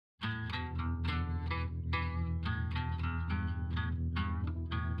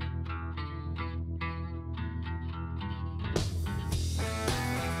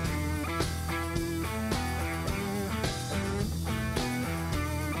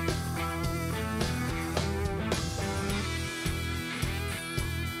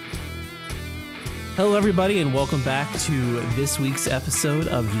Hello, everybody, and welcome back to this week's episode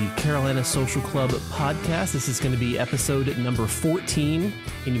of the Carolina Social Club podcast. This is going to be episode number 14.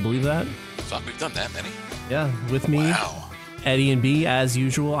 Can you believe that? Fuck, we've done that many? Yeah, with me, Wow. Eddie and B, as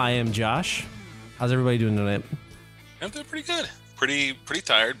usual. I am Josh. How's everybody doing tonight? I'm doing pretty good. Pretty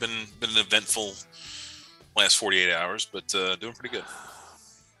tired. Been an eventful last 48 hours, but doing pretty good.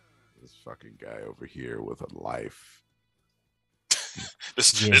 This fucking guy over here with a life.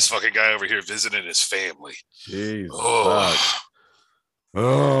 This fucking guy over here visiting his family. Jeez. Oh. Fuck.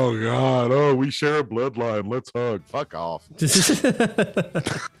 Oh God. Oh, we share a bloodline. Let's hug. Fuck off.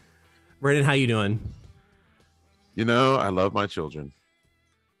 Brandon, how you doing? You know, I love my children.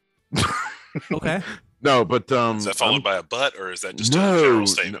 Okay. No, but Is that followed by a butt, or is that just a no. general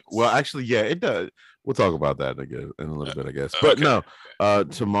statement? Well, actually, yeah, it does. We'll talk about that in a little bit, I guess. But Okay. no,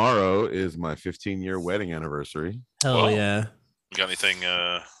 tomorrow is my 15-year wedding anniversary. Hell Well, yeah. You got anything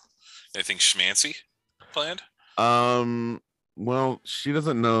schmancy planned? Well, she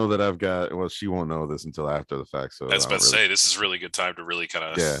doesn't know that I've got. Well, she won't know this until after the fact. So I was I about don't to really- say this is really good time to really kind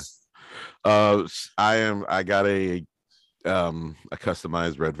of. Yeah. I got a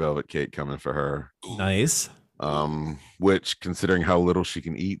customized red velvet cake coming for her. Nice. Which, considering how little she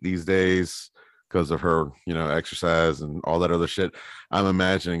can eat these days because of her, exercise and all that other shit, I'm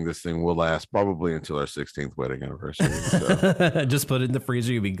imagining this thing will last probably until our 16th wedding anniversary. So, Just put it in the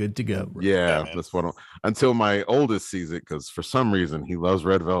freezer. You'll be good to go, bro. yeah, man. that's what until my oldest sees it, because for some reason he loves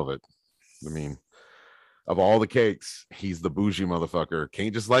red velvet. I mean, of all the cakes, he's the bougie motherfucker.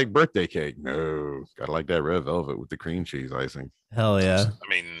 Can't just like birthday cake. No, gotta like that red velvet with the cream cheese icing. Hell yeah. I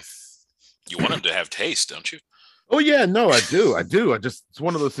mean, you want him to have taste, don't you? Oh yeah, no, I do. It's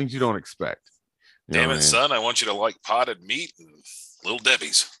one of those things you don't expect. You know Damn what it, I mean? son! I want you to like potted meat and Little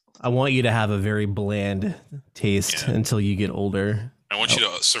Debbie's. I want you to have a very bland taste Yeah. until you get older. I want you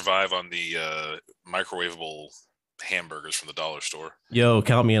to survive on the microwavable hamburgers from the dollar store. Yo,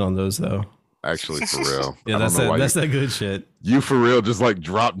 count me in on those, though. Actually, for real. Yeah, I don't that's know why that's that good shit. you for real just like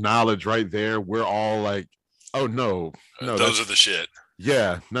drop knowledge right there. We're all like, oh no, Those that's- are the shit.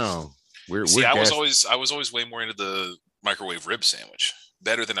 yeah, no. We're See, I was gassed. always way more into the microwave rib sandwich.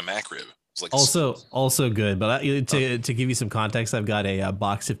 Better than a mac rib. It's like Also good, but to give you some context, I've got a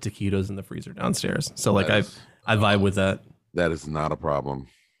box of taquitos in the freezer downstairs. So like That is- I vibe with that. that is not a problem.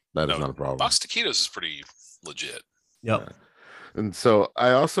 That is No, not a problem. box taquitos is pretty legit. Yep. And so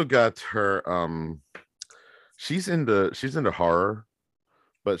I also got her she's into horror,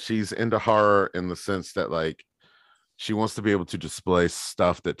 but she's into horror in the sense that like she wants to be able to display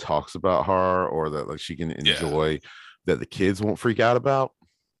stuff that talks about horror, or that like she can Yeah. enjoy, that the kids won't freak out about.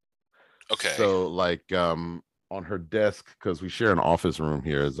 Okay. So like on her desk, because we share an office room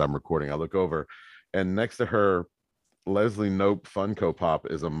here as I'm recording, I look over, and next to her Leslie Nope Funko Pop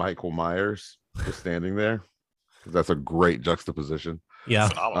is a Michael Myers just standing there. That's a great juxtaposition. Yeah.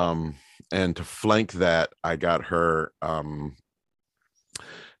 Phenomenal. And to flank that, I got her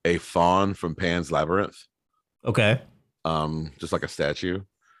a fawn from Pan's Labyrinth, Okay. just like a statue.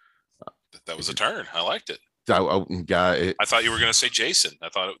 That was a turn. I liked it. I thought you were going to say Jason. I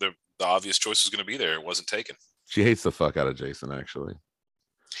thought the obvious choice was going to be there. It wasn't taken. She hates the fuck out of Jason, actually.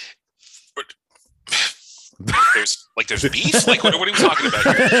 There's beef. Like what are we talking about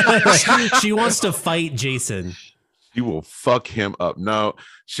here? She wants to fight Jason. She will fuck him up. No,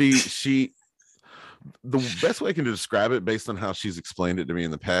 she the best way I can describe it, based on how she's explained it to me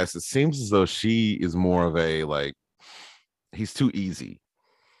in the past, it seems as though she is more of a like, he's too easy.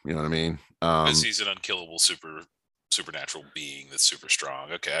 You know what I mean? Because he's an unkillable supernatural being that's super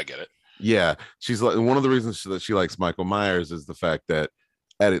strong. Okay, I get it. Yeah, she's like, one of the reasons that she likes Michael Myers is the fact that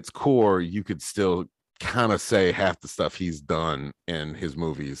at its core, you could still kind of say half the stuff he's done in his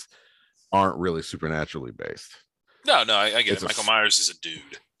movies aren't really supernaturally based. No, I get It's it. a Michael s- Myers is a dude.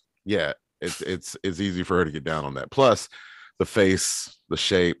 Yeah, it's easy for her to get down on that. Plus, the face, the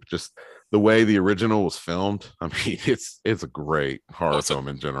shape, just the way the original was filmed. I mean, it's a great horror it's a film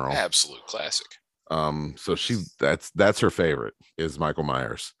in general. Absolute classic. So that's her favorite is Michael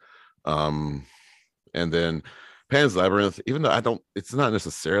Myers. And then Pan's Labyrinth, even though it's not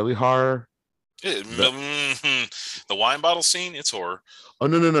necessarily horror. The wine bottle scene, it's horror. Oh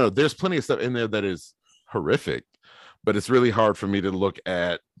no. There's plenty of stuff in there that is horrific, but it's really hard for me to look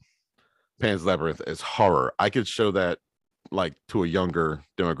at Pan's Labyrinth as horror. I could show that like to a younger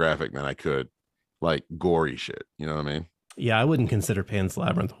demographic than I could like gory shit. You know what I mean? Yeah, I wouldn't consider Pan's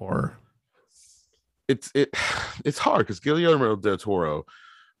Labyrinth horror. It's hard because Guillermo del Toro,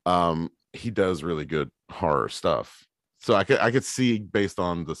 he does really good horror stuff. So I could see, based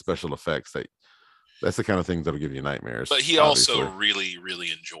on the special effects, that That's the kind of thing that'll give you nightmares. But he also really,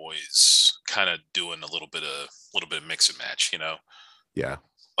 really enjoys kind of doing a little bit of mix and match, Yeah.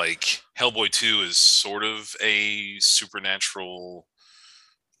 Like Hellboy 2 is sort of a supernatural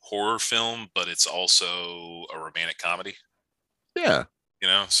horror film, but it's also a romantic comedy. Yeah.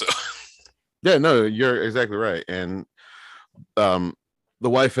 So. Yeah, no, you're exactly right. And the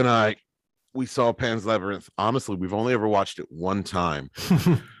wife and I, we saw Pan's Labyrinth. Honestly, we've only ever watched it one time.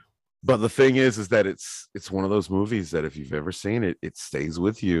 But the thing is that it's one of those movies that if you've ever seen it, it stays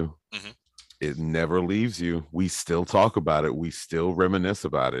with you. Mm-hmm. It never leaves you. We still talk about it. We still reminisce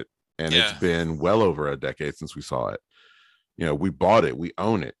about it. And it's been well over a decade since we saw it. We bought it, we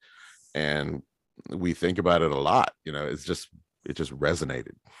own it, and we think about it a lot. It just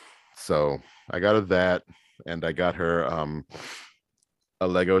resonated. So I got her that, and I got her a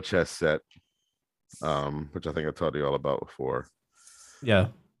Lego chess set, which I think I told you all about before. Yeah.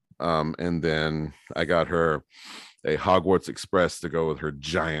 And then I got her a Hogwarts Express to go with her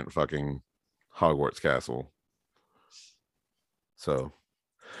giant fucking Hogwarts castle. So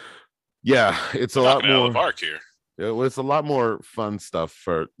yeah, it's a lot more park here. It's a lot more fun stuff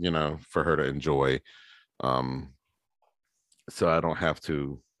for her to enjoy. So I don't have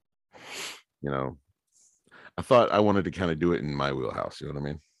to, I thought I wanted to kind of do it in my wheelhouse. You know what I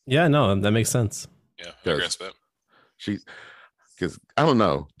mean? Yeah, no, that makes sense. Yeah, I guess that. Because I don't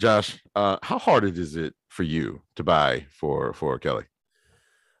know, Josh, how hard is it for you to buy for Kelly?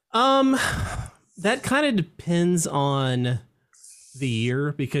 That kind of depends on the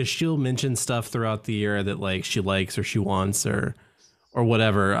year, because she'll mention stuff throughout the year that like she likes or she wants or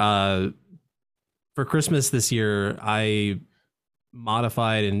whatever. For Christmas this year, I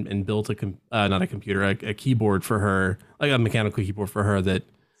modified and built not a computer, a keyboard for her, like a mechanical keyboard for her that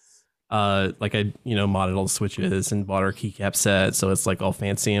like I modded all the switches and bought her keycap set, so it's like all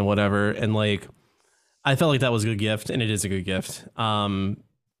fancy and whatever. And like I felt like that was a good gift, and it is a good gift. And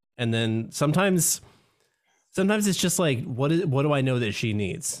then sometimes it's just like what do I know that she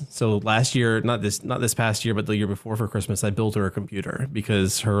needs? So last year, not this past year, but the year before for Christmas, I built her a computer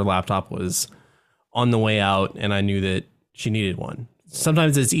because her laptop was on the way out, and I knew that she needed one.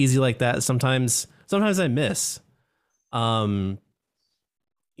 Sometimes it's easy like that. Sometimes I miss. For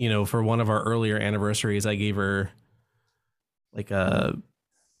one of our earlier anniversaries, I gave her like a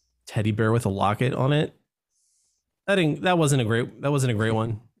teddy bear with a locket on it. That wasn't a great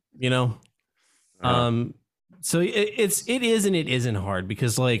one, So it is and it isn't hard,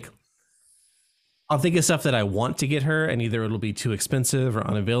 because like I'll think of stuff that I want to get her, and either it'll be too expensive or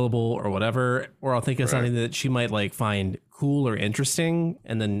unavailable or whatever, or I'll think of something that she might like find cool or interesting,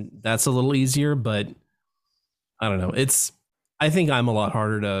 and then that's a little easier. But I don't know. I think I'm a lot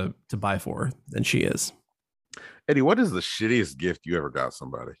harder to buy for than she is. Eddie, what is the shittiest gift you ever got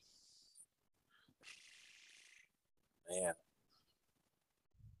somebody? Man.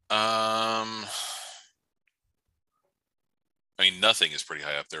 I mean, nothing is pretty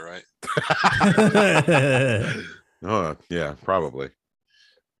high up there, right? Oh, yeah, probably.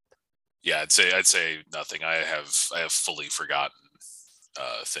 Yeah, I'd say nothing. I have fully forgotten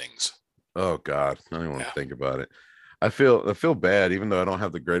things. Oh God, I don't even want to think about it. I feel bad, even though I don't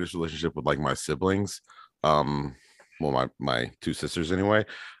have the greatest relationship with like my siblings. Well, my two sisters anyway.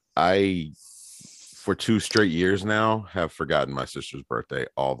 I, for 2 straight years now, have forgotten my sister's birthday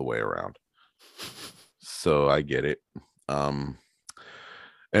all the way around. So I get it. And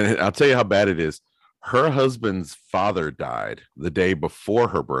I'll tell you how bad it is. Her husband's father died the day before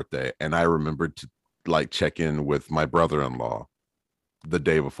her birthday, and I remembered to like check in with my brother-in-law the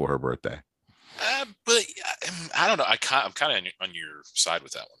day before her birthday. But I don't know. I'm kind of on your side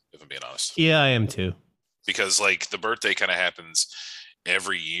with that one, if I'm being honest. Yeah, I am too. Because like the birthday kind of happens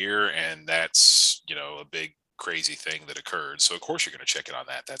every year, and that's a big crazy thing that occurred. So of course you're going to check in on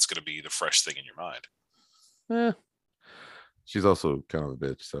that. That's going to be the fresh thing in your mind. She's also kind of a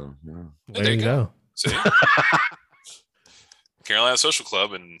bitch, so there you go. See? Carolina Social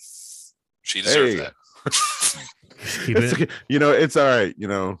Club, and she deserves that. It's all right.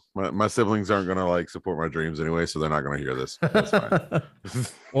 My siblings aren't gonna like support my dreams anyway, so they're not gonna hear this. That's fine.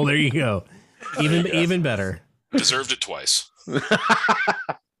 Well, there you go. Even better. Deserved it twice.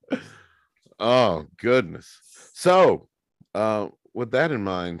 Oh goodness. So with that in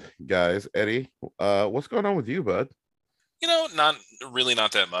mind, guys, Eddie, what's going on with you, bud?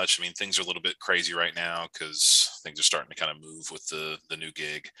 Not that much. I mean, things are a little bit crazy right now because things are starting to kind of move with the new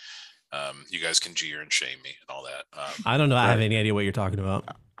gig. You guys can jeer and shame me and all that. I don't know. I have any idea what you're talking about.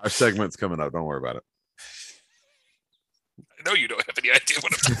 Our segment's coming up. Don't worry about it. I know you don't have any idea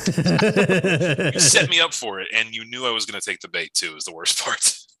what I'm talking about. You set me up for it, and you knew I was going to take the bait too. Is the worst part.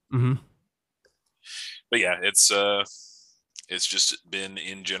 Mm-hmm. But yeah, it's just been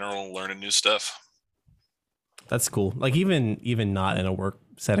in general learning new stuff. That's cool. Like even not in a work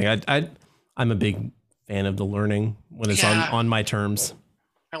setting, I'm a big fan of the learning when it's on my terms.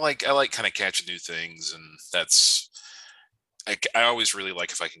 I like kind of catching new things, and that's I always really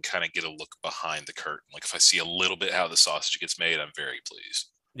like if I can kind of get a look behind the curtain. Like if I see a little bit how the sausage gets made, I'm very pleased.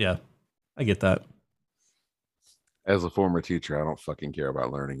 Yeah, I get that. As a former teacher, I don't fucking care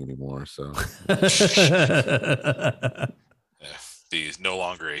about learning anymore. So the no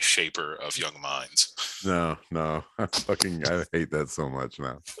longer a shaper of young minds. No, I hate that so much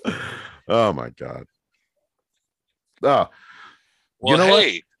now. Oh my god. Oh, well, you know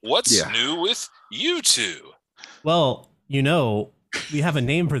hey, what's new with you two? Well, we have a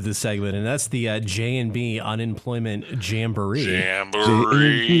name for this segment, and that's the J&B Unemployment Jamboree.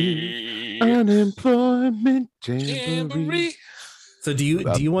 Unemployment Jamboree. So do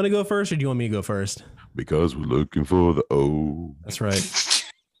you want to go first, or do you want me to go first? Because we're looking for the O. That's right.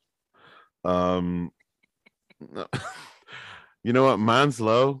 You know what? Mine's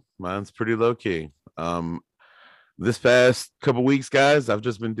low. Mine's pretty low key. This past couple weeks, guys, I've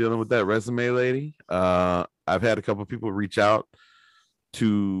just been dealing with that resume lady. I've had a couple people reach out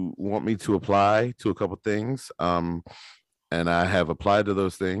to want me to apply to a couple things. And I have applied to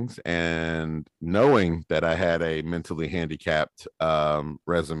those things, and knowing that I had a mentally handicapped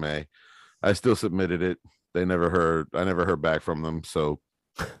resume, I still submitted it. I never heard back from them. So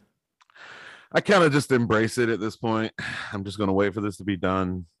I kind of just embrace it at this point. I'm just going to wait for this to be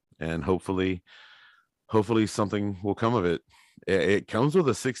done, and hopefully something will come of it. It comes with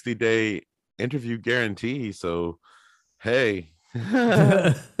a 60-day interview guarantee. So, hey,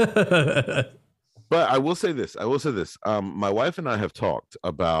 but I will say this. My wife and I have talked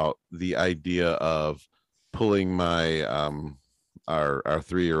about the idea of pulling my, our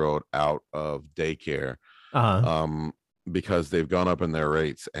 3-year-old out of daycare, because they've gone up in their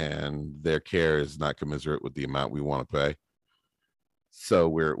rates and their care is not commensurate with the amount we want to pay. So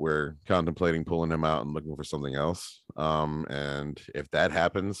we're contemplating pulling him out and looking for something else. And if that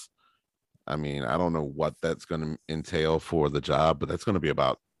happens, I mean, I don't know what that's going to entail for the job, but that's going to be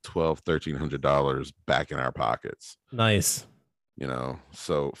about $1,300 back in our pockets. Nice.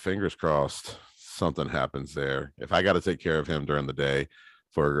 So fingers crossed something happens there. If I got to take care of him during the day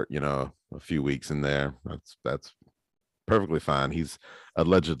for, a few weeks in there, that's perfectly fine. He's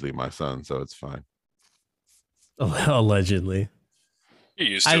allegedly my son, so it's fine. Allegedly. You're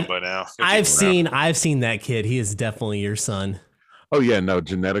used to him by now. I've seen that kid. He is definitely your son. Oh yeah, no,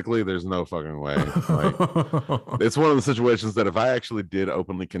 genetically, there's no fucking way. Like, it's one of the situations that if I actually did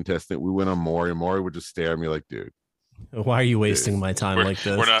openly contest it, we went on Maury, and Maury would just stare at me like, dude, why are you wasting my time like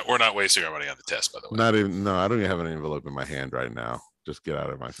this? We're not wasting our money on the test, by the way. Not even. No, I don't even have an envelope in my hand right now. Just get out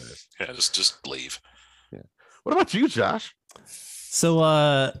of my face. Yeah, just leave. Yeah. What about you, Josh? So,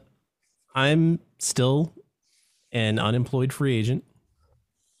 I'm still an unemployed free agent.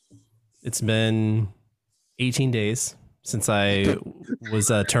 It's been 18 days since I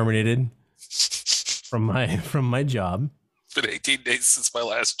was terminated from my job. It's been 18 days since my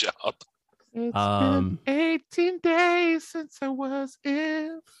last job. It's been 18 days since I was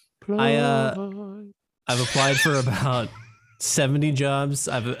employed. I've applied for about 70 jobs.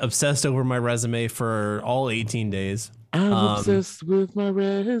 I've obsessed over my resume for all 18 days. I'm obsessed with my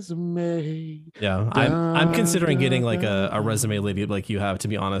resume. Yeah, I'm considering getting like a resume lady like you have, to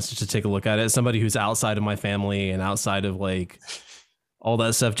be honest, just to take a look at it. Somebody who's outside of my family and outside of like all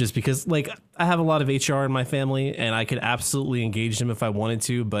that stuff, just because like I have a lot of HR in my family and I could absolutely engage them if I wanted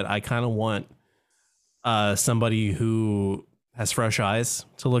to, but I kind of want somebody who has fresh eyes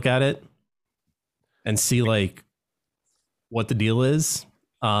to look at it and see like what the deal is.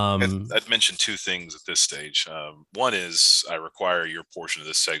 I'd mention two things at this stage. One is I require your portion of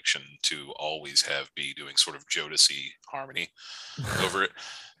this section to always be doing sort of Jodeci harmony over it.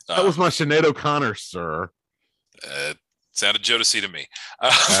 That was my Sinead O'Connor, sir. Sounded Jodeci to me.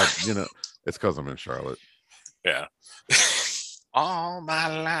 It's because I'm in Charlotte. Yeah. All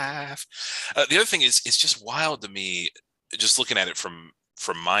my life. The other thing is, it's just wild to me, just looking at it from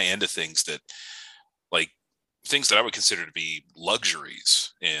my end of things, that like things that I would consider to be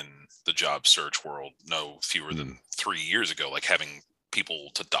luxuries in the job search world no fewer than 3 years ago, like having people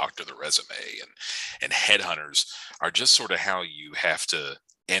to doctor the resume and headhunters are just sort of how you have to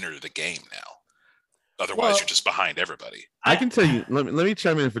enter the game now. Otherwise, you're just behind everybody. I can tell you, let me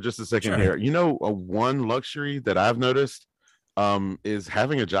chime in for just a second here. One luxury that I've noticed is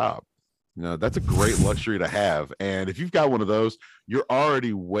having a job. That's a great luxury to have. And if you've got one of those, you're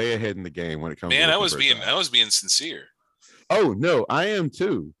already way ahead in the game when it comes to I was being sincere. Oh no, I am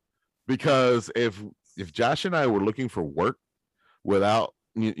too. Because if if Josh and I were looking for work without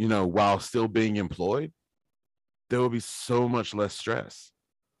while still being employed, there would be so much less stress.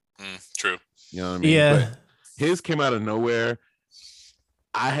 True. You know what I mean? Yeah. But his came out of nowhere.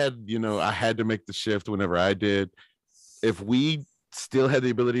 I had to make the shift whenever I did. If we still had the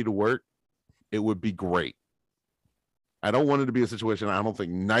ability to work, it would be great. I don't want it to be a situation. I don't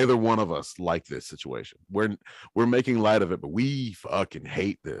think neither one of us like this situation. We're making light of it, but we fucking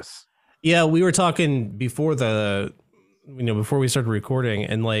hate this. Yeah, we were talking before before we started recording,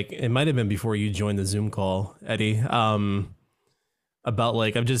 and like it might have been before you joined the Zoom call, Eddie. About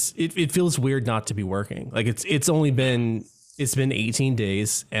like it feels weird not to be working. Like it's been 18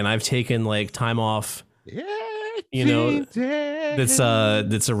 days, and I've taken like time off. That's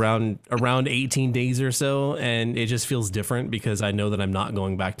around 18 days or so, and it just feels different because I know that I'm not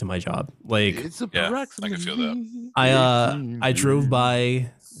going back to my job. Like it's I can feel that. I drove by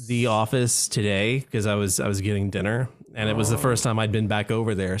the office today because I was getting dinner, and it was the first time I'd been back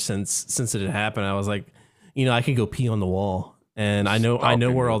over there since it had happened. I was like, I could go pee on the wall, and I know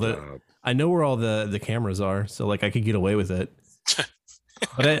where all the cameras are, so like I could get away with it.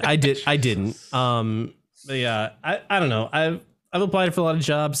 But I didn't. But yeah, I don't know. I've applied for a lot of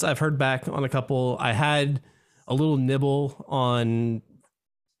jobs. I've heard back on a couple. I had a little nibble on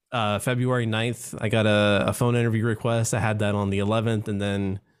February 9th. I got a phone interview request. I had that on the 11th, and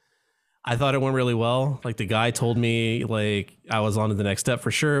then I thought it went really well. Like the guy told me like I was on to the next step for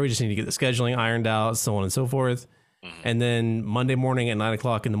sure. We just need to get the scheduling ironed out, so on and so forth. And then Monday morning at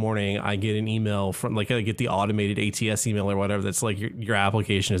 9:00 in the morning, I get an email from I get the automated ATS email or whatever. That's like your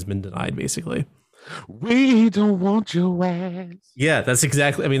application has been denied, basically. We don't want your ass. Yeah, that's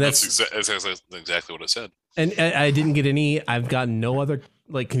exactly. I mean, that's exactly what it said. And I didn't get any. I've gotten no other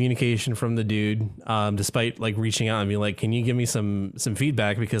like communication from the dude, despite like reaching out and being like, "Can you give me some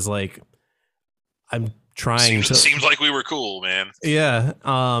feedback?" Because like I'm trying to. Seems like we were cool, man. Yeah.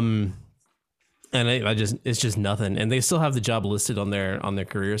 And it's just nothing. And they still have the job listed on their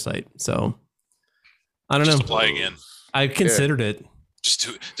career site. So I don't know. Apply again. I considered it. Just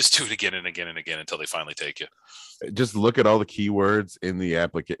do it again and again and again until they finally take you. Just look at all the keywords in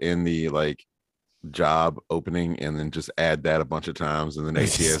the like job opening, and then just add that a bunch of times, and then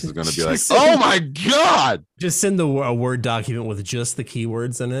ATS is going to be like, "Oh my god!" Just send a Word document with just the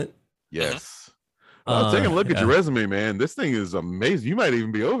keywords in it. Yes. Take a look at your resume, man. This thing is amazing. You might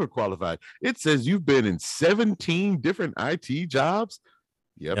even be overqualified. It says you've been in 17 different IT jobs.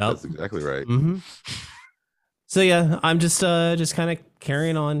 Yep. That's exactly right. Mm-hmm. So yeah, I'm just kind of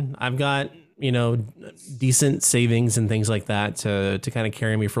carrying on. I've got, decent savings and things like that to kind of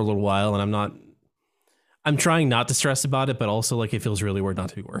carry me for a little while. And I'm trying not to stress about it, but also like it feels really weird not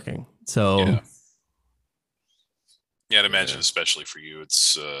to be working. So yeah, I'd imagine, especially for you,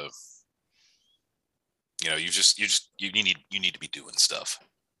 it's you need to be doing stuff.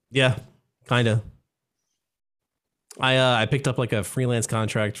 Yeah, kind of. I picked up like a freelance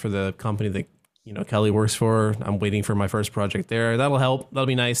contract for the company that Kelly works for. I'm waiting for my first project there. That'll help. That'll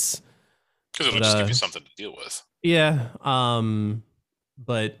be nice. Because it'll just give you something to deal with. Yeah.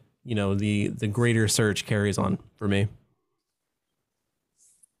 But the greater search carries on for me.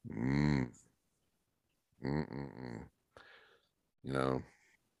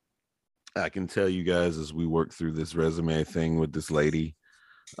 I can tell you guys as we work through this resume thing with this lady,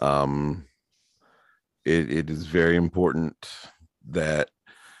 it is very important that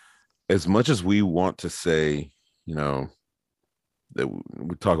as much as we want to say, that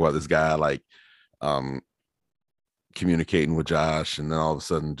we talk about this guy like communicating with Josh and then all of a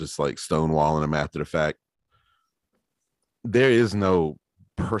sudden just like stonewalling him after the fact, there is no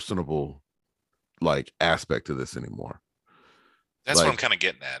personable like aspect to this anymore. That's what I'm kind of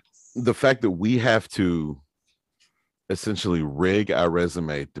getting at. The fact that we have to essentially rig our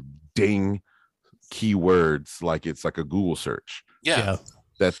resume to ding keywords like it's like a Google search. Yeah.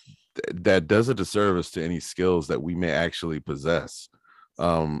 That does a disservice to any skills that we may actually possess.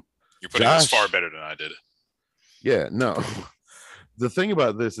 You're putting this far better than I did. Yeah, no. The thing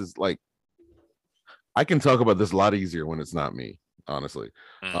about this is like, I can talk about this a lot easier when it's not me, honestly.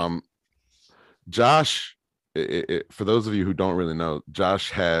 Josh, for those of you who don't really know, Josh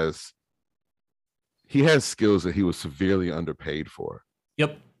has skills that he was severely underpaid for.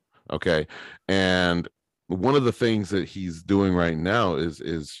 Yep. Okay. And one of the things that he's doing right now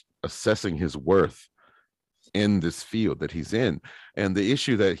is assessing his worth in this field that he's in. And the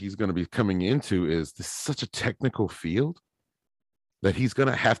issue that he's going to be coming into is this is such a technical field that he's going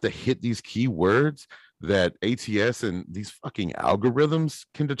to have to hit these keywords that ATS and these fucking algorithms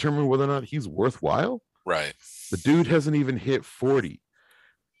can determine whether or not he's worthwhile. Right. The dude hasn't even hit 40.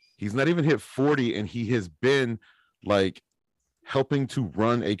 He's not even hit 40, and he has been like helping to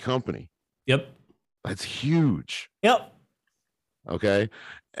run a company. Yep. That's huge. Yep. Okay.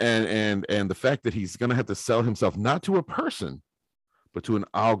 And the fact that he's gonna have to sell himself not to a person, but to an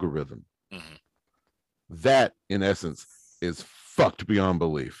algorithm. Mhm. That, in essence, is fucked beyond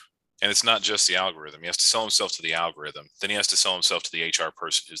belief. And it's not just the algorithm. He has to sell himself to the algorithm. Then he has to sell himself to the HR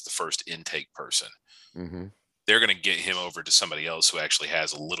person who's the first intake person. Mm-hmm. They're going to get him over to somebody else who actually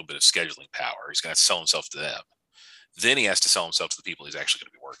has a little bit of scheduling power. He's going to sell himself to them. Then he has to sell himself to the people he's actually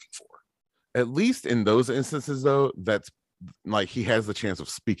going to be working for. At least in those instances, though, that's like he has the chance of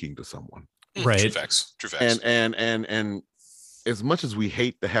speaking to someone. Right. True facts. True facts. And as much as we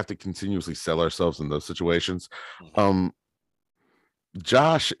hate to have to continuously sell ourselves in those situations,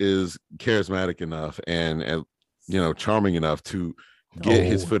 Josh is charismatic enough and charming enough to get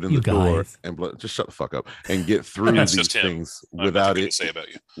his foot in the door and just shut the fuck up and get through these things without it say about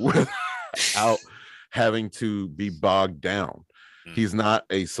you. without having to be bogged down. He's not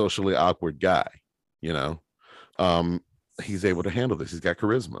a socially awkward guy, he's able to handle this. He's got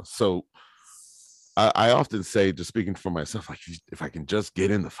charisma. So I often say, just speaking for myself, like, if I can just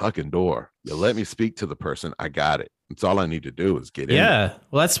get in the fucking door, you let me speak to the person, I got it. That's all I need to do is get in. Yeah.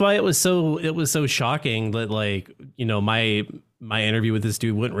 Well, that's why it was so shocking that, like, my interview with this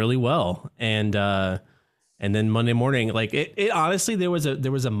dude went really well. And then Monday morning, like it honestly, there was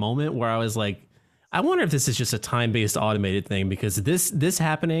a moment where I was like, I wonder if this is just a time-based automated thing, because this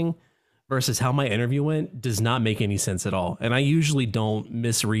happening versus how my interview went does not make any sense at all. And I usually don't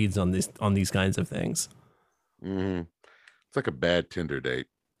miss reads on these kinds of things. Mm-hmm. It's like a bad Tinder date.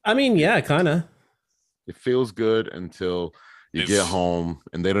 I mean, yeah, kind of. It feels good until you get home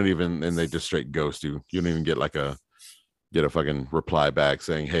and they just straight ghost you. You don't even get a fucking reply back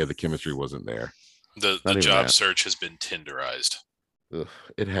saying, hey, the chemistry wasn't there. The job search has been Tinderized. Ugh,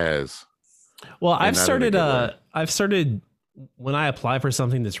 it has. Well, I've started when I apply for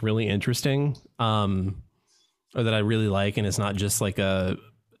something that's really interesting, or that I really like, and it's not just like a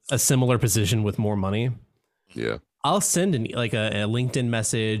similar position with more money. Yeah. I'll send a LinkedIn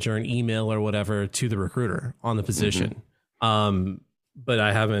message or an email or whatever to the recruiter on the position. Mm-hmm. But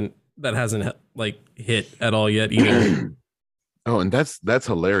that hasn't like hit at all yet either. Oh, and that's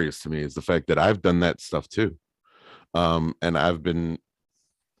hilarious to me, is the fact that I've done that stuff too. And I've been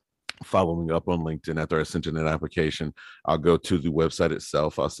following up on LinkedIn after I sent in an application. I'll go to the website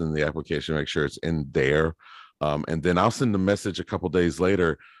itself. I'll send the application, make sure it's in there. And then I'll send a message a couple days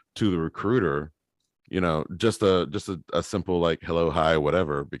later to the recruiter, just a simple like, hello, hi,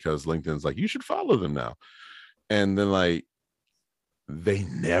 whatever, because LinkedIn's like, you should follow them now. And then like, they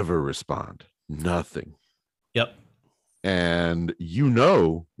never respond, nothing. Yep. And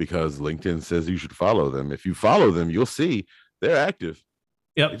because LinkedIn says you should follow them. If you follow them, you'll see they're active.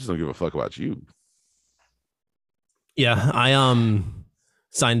 Yep. They just don't give a fuck about you. Yeah, I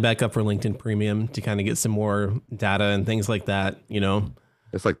signed back up for LinkedIn Premium to kind of get some more data and things like that,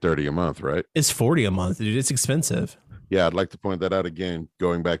 It's like $30 a month, right? It's $40 a month, dude. It's expensive. Yeah, I'd like to point that out again.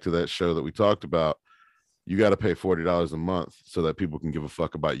 Going back to that show that we talked about, you got to pay $40 a month so that people can give a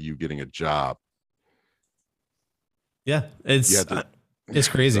fuck about you getting a job. Yeah, it's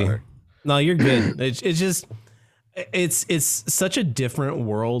crazy. No, you're good. It's such a different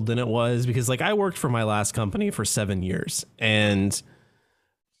world than it was, because like I worked for my last company for 7 years, and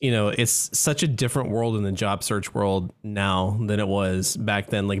it's such a different world in the job search world now than it was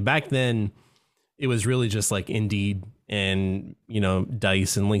back then. Like back then it was really just like Indeed and,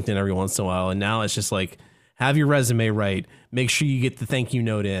 Dice and LinkedIn every once in a while. And now it's just like, have your resume right. Make sure you get the thank you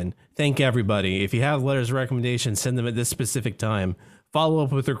note in. Thank everybody. If you have letters of recommendation, send them at this specific time. Follow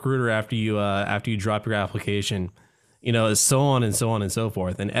up with the recruiter after you drop your application. So on and so on and so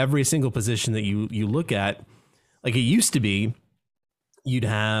forth. And every single position that you look at, like it used to be, you'd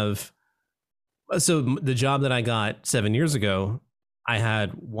have. So the job that I got 7 years ago, I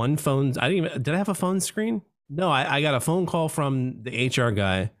had one phone. Did I have a phone screen? No, I got a phone call from the HR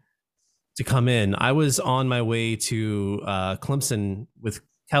guy to come in. I was on my way to Clemson with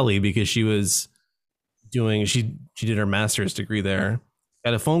Kelly because she was she did her master's degree there.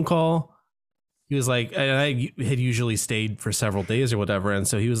 Got a phone call. He was like, and I had usually stayed for several days or whatever. And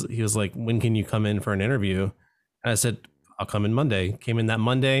so he was like, when can you come in for an interview? And I said, I'll come in Monday. Came in that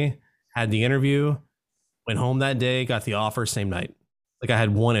Monday, had the interview, went home that day, got the offer same night. Like I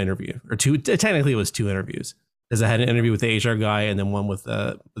had one interview or two. Technically it was two interviews, because I had an interview with the HR guy and then one with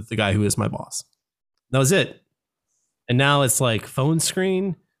the guy who is my boss. That was it. And now it's like phone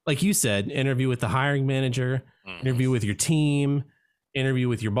screen, like you said, interview with the hiring manager, interview with your team, interview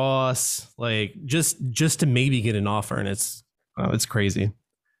with your boss, like just to maybe get an offer. And it's crazy.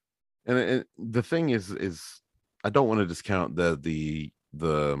 And the thing is I don't want to discount the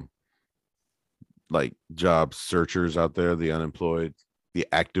like job searchers out there, the unemployed, the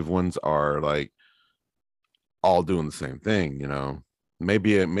active ones are like all doing the same thing, you know.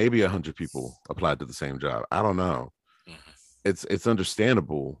 Maybe 100 people applied to the same job. I don't know. It's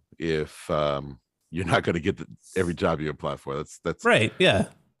understandable if you're not going to get every job you apply for. That's right. Yeah.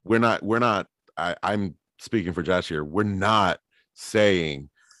 We're not I'm speaking for Josh here. We're not saying,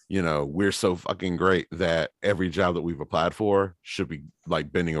 you know, we're so fucking great that every job that we've applied for should be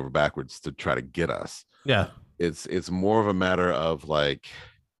like bending over backwards to try to get us. Yeah. It's more of a matter of like,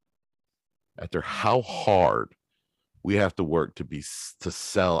 after how hard we have to work to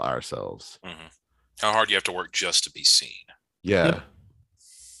sell ourselves. How hard you have to work just to be seen. Yeah. Yep.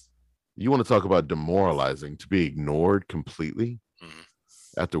 You want to talk about demoralizing, to be ignored completely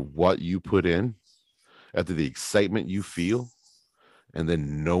after what you put in, after the excitement you feel, and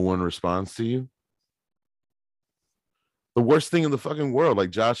then no one responds to you. The worst thing in the fucking world, like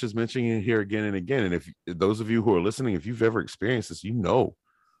Josh is mentioning it here again and again. And if those of you who are listening, if you've ever experienced this, you know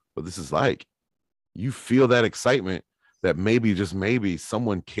what this is like. You feel that excitement that maybe, just maybe,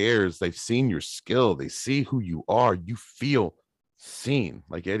 someone cares. They've seen your skill. They see who you are. You feel seen,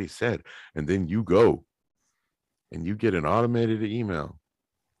 like Eddie said. And then you go and you get an automated email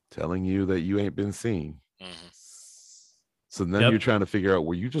telling you that you ain't been seen. So then you're trying to figure out,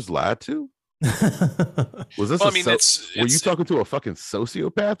 were you just lied to? Was this? Well, I mean, were you talking to a fucking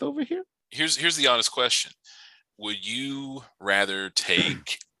sociopath over here? Here's the honest question: would you rather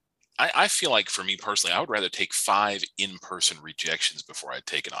take? I feel like, for me personally, I would rather take 5 in-person rejections before I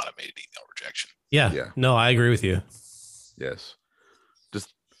take an automated email rejection. Yeah. No, I agree with you. Yes.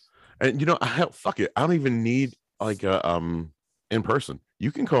 Just, and you know, fuck it. I don't even need like a in person.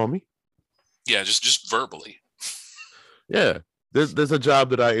 You can call me. Yeah, just verbally. Yeah. There's a job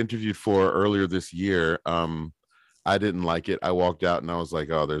that I interviewed for earlier this year. I didn't like it. I walked out and I was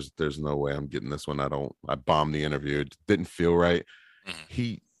like, oh, there's no way I'm getting this one. I bombed the interview. It didn't feel right.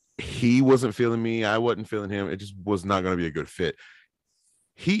 He wasn't feeling me. I wasn't feeling him. It just was not going to be a good fit.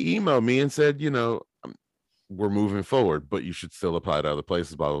 He emailed me and said, you know, we're moving forward, but you should still apply to other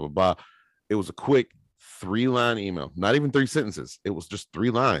places, blah, blah, blah, blah. It was a quick 3-line email, not even 3 sentences. It was just 3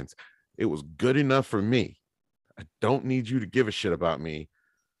 lines. It was good enough for me. I don't need you to give a shit about me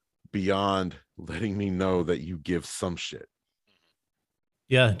beyond letting me know that you give some shit.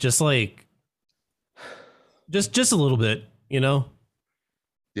 Yeah, just like just a little bit, you know.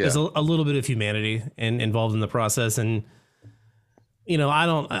 Yeah. There's a little bit of humanity and involved in the process, and you know,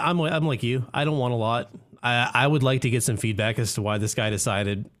 I'm like you. I don't want a lot. I would like to get some feedback as to why this guy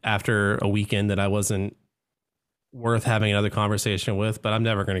decided after a weekend that I wasn't worth having another conversation with, but I'm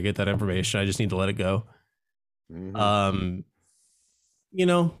never going to get that information. I just need to let it go. You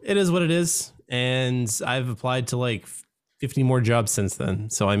know, it is what it is, and I've applied to like 50 more jobs since then.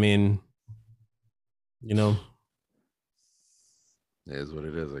 So I mean, you know, it is what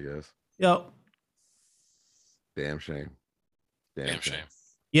it is, I guess. Yep. Damn shame. Damn shame.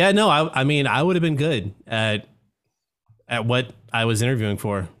 Yeah, no, I mean, I would have been good at what I was interviewing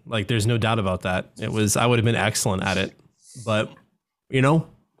for. Like, there's no doubt about that. I would have been excellent at it, but you know,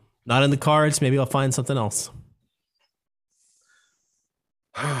 not in the cards. Maybe I'll find something else.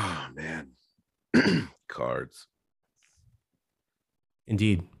 Oh man. Cards.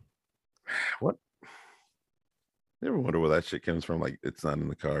 Indeed. What? You ever wonder where that shit comes from? Like, it's not in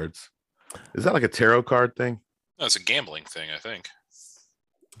the cards. Is that like a tarot card thing? No, it's a gambling thing, I think.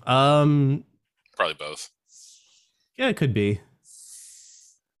 Probably both. Yeah, it could be.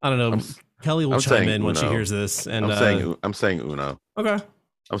 I don't know. Kelly will chime in when she hears this. And I'm saying Uno. Okay.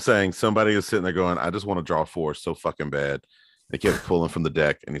 I'm saying somebody is sitting there going, I just want to draw 4 so fucking bad. They kept pulling from the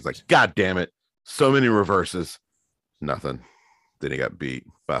deck, and he's like, God damn it. So many reverses. Nothing. Then he got beat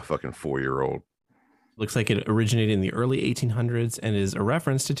by a fucking 4-year-old. Looks like it originated in the early 1800s and is a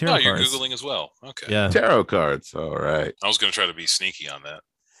reference to tarot cards. Oh, you're Googling as well. Okay. Yeah. Tarot cards. All right. I was going to try to be sneaky on that.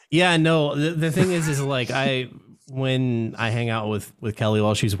 Yeah, no. The thing is like when I hang out with Kelly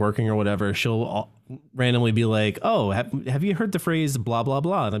while she's working or whatever, she'll randomly be like, oh, have you heard the phrase blah, blah,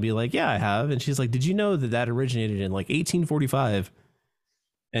 blah? And I'll be like, yeah, I have. And she's like, did you know that originated in like 1845?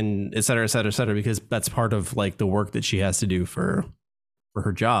 And et cetera, et cetera, et cetera, because that's part of like the work that she has to do for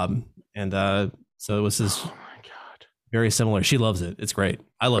her job. And so it was this very similar. She loves it. It's great.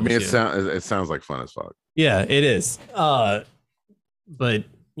 I love it. It sounds like fun as fuck. Yeah, it is. But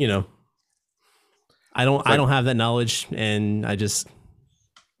you know, I don't have that knowledge, and I just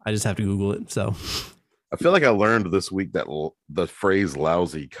have to Google it. So I feel like I learned this week that the phrase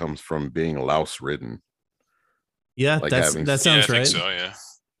lousy comes from being louse ridden. Yeah, like that sounds right. I think so, yeah.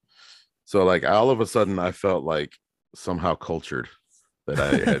 So like all of a sudden I felt like somehow cultured that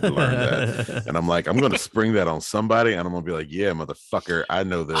I had learned that. And I'm like, I'm gonna spring that on somebody and I'm gonna be like, yeah, motherfucker, I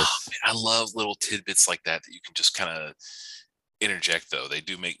know this. Oh, man, I love little tidbits like that you can just kind of interject, though. They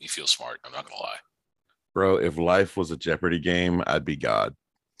do make me feel smart. I'm not gonna lie. Bro, if life was a Jeopardy game, I'd be God.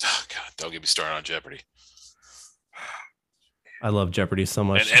 Oh, God, don't get me started on Jeopardy. I love Jeopardy so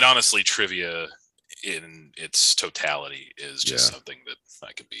much. And honestly, trivia in its totality is just something that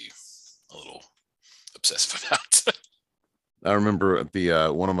I could be a little obsessive about. I remember at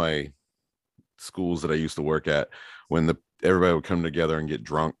the one of my schools that I used to work at, when everybody would come together and get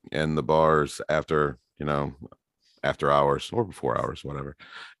drunk in the bars after hours or before hours, whatever.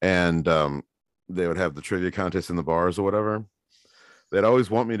 And they would have the trivia contest in the bars or whatever. They'd always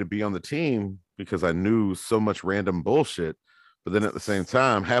want me to be on the team because I knew so much random bullshit. But then at the same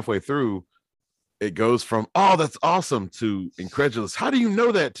time, halfway through, it goes from, oh, that's awesome, to incredulous. How do you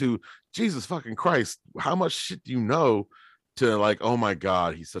know that? To Jesus fucking Christ, how much shit do you know? To like, oh my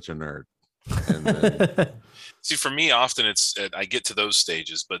God, he's such a nerd. And then, see, for me, often it's I get to those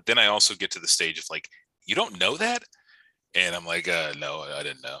stages, but then I also get to the stage of like, you don't know that? And I'm like, no, I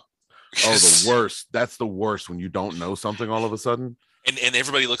didn't know. Oh, the worst. That's the worst, when you don't know something all of a sudden. And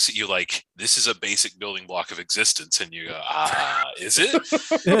everybody looks at you like, this is a basic building block of existence. And you go, is it?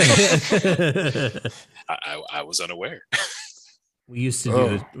 I was unaware. We used to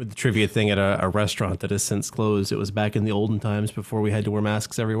do the trivia thing at a restaurant that has since closed. It was back in the olden times before we had to wear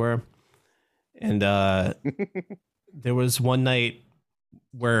masks everywhere. And there was one night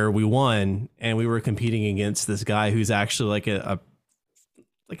where we won, and we were competing against this guy who's actually like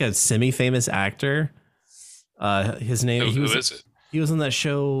a semi-famous actor. His name, who is it? He was on that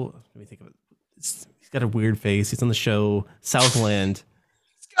show. Let me think of it. He's got a weird face. He's on the show Southland.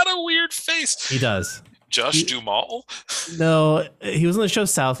 He's got a weird face. He does. Josh Duhamel? No, he was on the show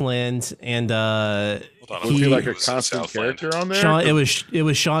Southland, and was he like a constant character on there? It was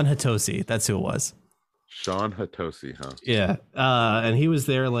Sean Hatosi. That's who it was. Sean Hatosi, huh? Yeah, and he was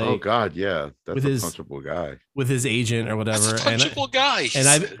there like, oh God, yeah, that's with a punchable guy with his agent or whatever. That's a punchable guy.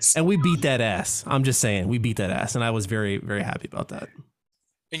 And we beat that ass. I'm just saying, we beat that ass, and I was very, very happy about that.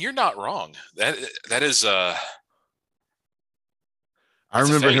 And you're not wrong. That is I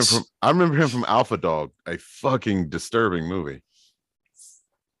remember him from Alpha Dog, a fucking disturbing movie.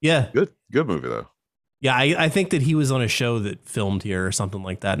 Yeah, good movie though. Yeah, I think that he was on a show that filmed here or something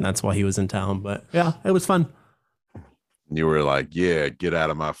like that, and that's why he was in town. But yeah, it was fun. You were like, yeah, get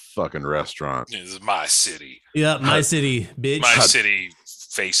out of my fucking restaurant. This is my city. Yeah, my city, bitch. My city,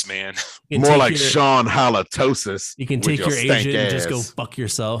 face man. More like Sean Halitosis. You can take your agent and just go fuck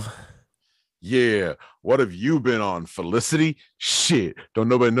yourself. Yeah. What have you been on? Felicity? Shit. Don't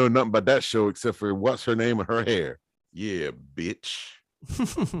nobody know nothing about that show except for what's her name and her hair. Yeah, bitch.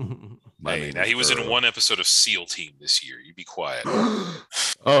 Hey, now he was in one episode of SEAL Team this year. You be quiet.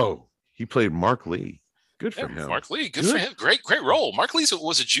 Oh, he played Mark Lee. Good for him. Mark Lee, good for him. Great role. Mark Lee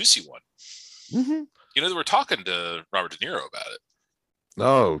was a juicy one. Mm-hmm. You know, they were talking to Robert De Niro about it.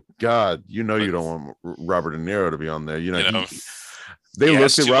 Oh God, you don't want Robert De Niro to be on there. They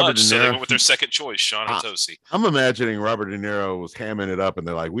looked at Robert De Niro, so they went with their second choice, Sean Hatosi. I'm imagining Robert De Niro was hamming it up, and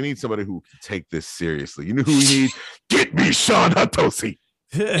they're like, "We need somebody who can take this seriously. You know who we need? Get me Sean Hatosi."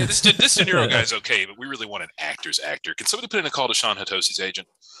 Yeah, this De Niro guy's okay, but we really want an actor's actor. Can somebody put in a call to Sean Hatosi's agent?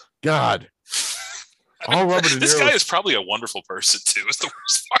 God, this guy is probably a wonderful person too. Is the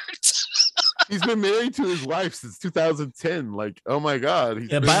worst part. He's been married to his wife since 2010. Like, oh my God.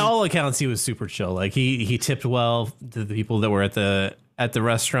 By all accounts, he was super chill. Like he tipped well to the people that were at the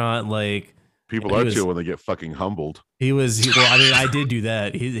restaurant. Like, people are chill when they get fucking humbled. Well, I mean, I did do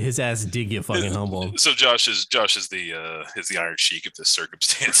that. His ass did get fucking humbled. So Josh is the Iron Sheik of this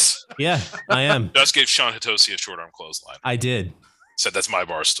circumstance. Yeah, I am. Josh gave Sean Hatosi a short arm clothesline. I did. Said that's my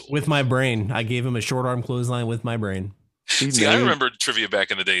bar stool. With my brain. I gave him a short arm clothesline with my brain. See, I remember trivia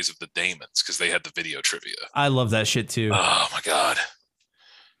back in the days of the Damons because they had the video trivia. I love that shit too. Oh my God.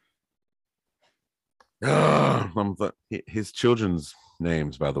 His children's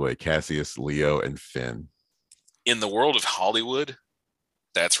names, by the way, Cassius, Leo, and Finn. In the world of Hollywood,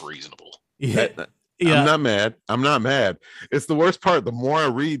 that's reasonable. Yeah. I'm not mad. It's the worst part. The more I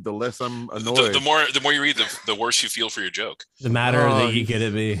read, the less I'm annoyed. The more you read, the worse you feel for your joke. The madder that you get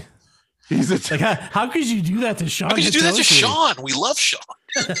at me. He's like, how could you do that to Sean? How could you do that to Sean? We love Sean.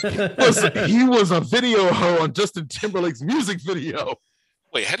 He was a video hoe on Justin Timberlake's music video.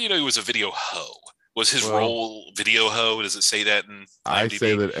 Wait, how do you know he was a video hoe? Was his role video hoe? Does it say that in IMDb? I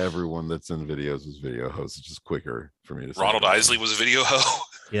say that everyone that's in videos is video hoes. It's just quicker for me to say. Ronald Isley was a video hoe.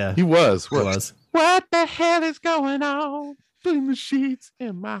 Yeah, he was. He was. What the hell is going on between the sheets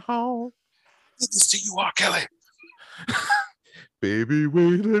in my home? did this to you, R. Kelly. Baby,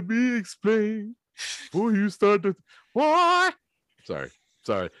 wait, let me explain. Before you start to what? Sorry.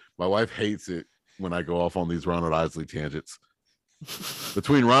 My wife hates it when I go off on these Ronald Isley tangents.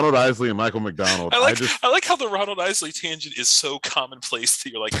 Between Ronald Isley and Michael McDonald, I like how the Ronald Isley tangent is so commonplace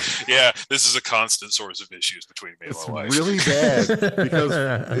that you're like, yeah, this is a constant source of issues between me and it's my wife. really bad because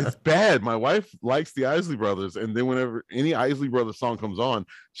it's bad. My wife likes the Isley Brothers, and then whenever any Isley Brothers song comes on,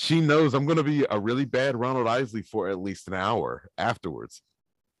 she knows I'm going to be a really bad Ronald Isley for at least an hour afterwards.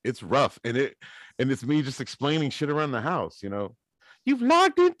 It's rough, and it's me just explaining shit around the house. You know, you've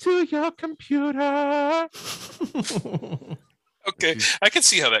logged into your computer. Okay, I can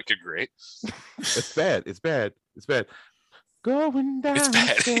see how that could grate. It's bad. Going down. It's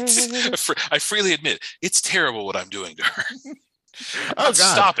bad. I freely admit it's terrible what I'm doing to her. I'm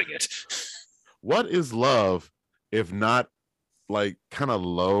stopping it. What is love if not like kind of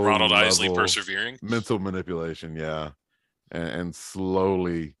low Ronald Isley persevering mental manipulation? Yeah, and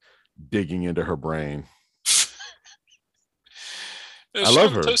slowly digging into her brain. I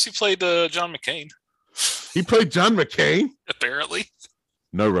love her. He played John McCain. He played John McCain? Apparently.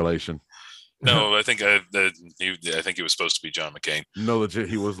 No relation. No, I think he was supposed to be John McCain. No, legit.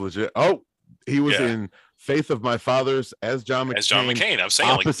 He was legit. Oh, he was in Faith of My Fathers as John McCain. As John McCain. I'm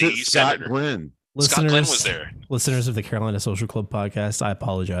saying opposite like the Scott senator. Glenn. Scott Glenn was there. Listeners of the Carolina Social Club podcast, I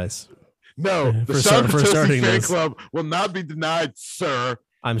apologize. No, the Sean Potosi fan club will not be denied, sir.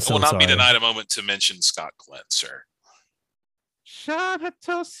 I'm so sorry. Will not be denied a moment to mention Scott Glenn, sir. Sean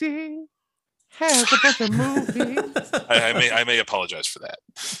Potosi has a bunch of movies. I may apologize for that.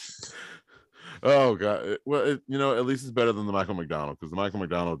 Oh god. Well, at least it's better than the Michael McDonald, because the Michael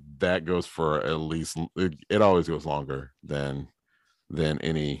McDonald that goes for at least it always goes longer than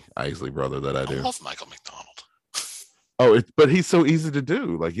any Isley brother that I do. I love Michael McDonald. Oh, but he's so easy to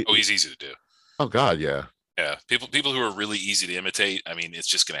do. Like he's easy to do. Oh god, yeah. Yeah, people who are really easy to imitate. I mean, it's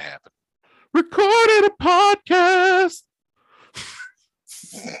just going to happen. Recorded a podcast.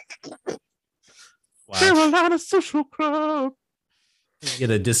 Wow. Carolina Social Club. Get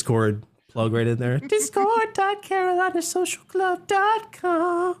a Discord plug right in there.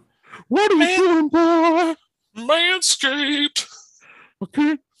 Discord.carolinasocialclub.com. What are you doing, boy? Manscaped.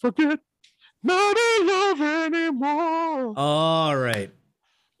 Okay, forget not in love anymore. All right.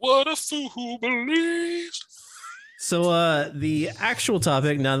 What a fool believes. So the actual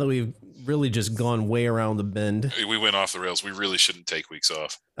topic, now that we've really just gone way around the bend. We went off the rails. We really shouldn't take weeks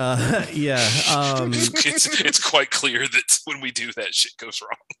off. Yeah. It's quite clear that when we do that, shit goes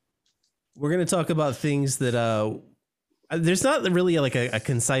wrong. We're going to talk about things that there's not really like a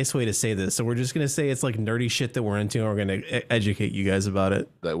concise way to say this. So we're just going to say it's like nerdy shit that we're into, and we're going to educate you guys about it.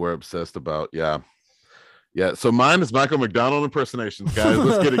 That we're obsessed about. Yeah. Yeah. So mine is Michael McDonald impersonations, guys.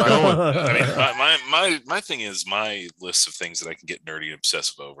 Let's get it going. I mean, my thing is, my list of things that I can get nerdy and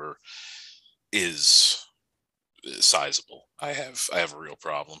obsessive over is sizable. I have a real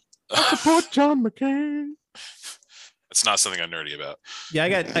problem. Support John McCain. It's not something I'm nerdy about. Yeah, I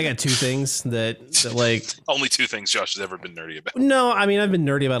got two things that like only two things Josh has ever been nerdy about. No, I mean I've been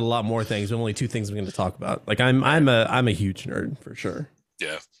nerdy about a lot more things, but only two things I'm going to talk about. Like I'm a huge nerd for sure.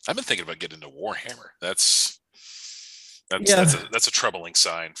 Yeah, I've been thinking about getting into Warhammer. That's a troubling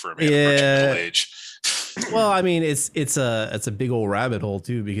sign for a man of middle age. Well, I mean it's a big old rabbit hole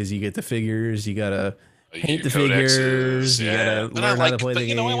too, because you get the figures, you gotta paint the figures, you gotta learn how to play the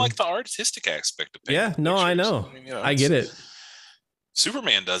game. I like the artistic aspect of painting. Yeah, no, I know. I get it.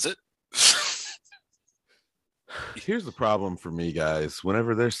 Superman does it. Here's the problem for me, guys.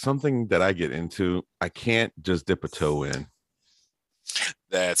 Whenever there's something that I get into, I can't just dip a toe in.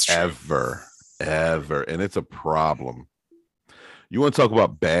 That's true. Ever. And it's a problem. You want to talk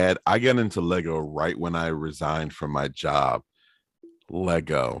about bad? I got into Lego right when I resigned from my job.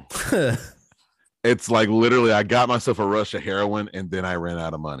 Lego. It's like literally I got myself a rush of heroin and then I ran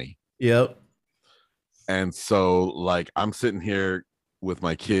out of money. Yep. And so like I'm sitting here with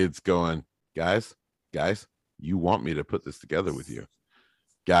my kids going, guys, you want me to put this together with you.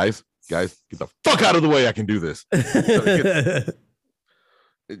 Guys, get the fuck out of the way. I can do this.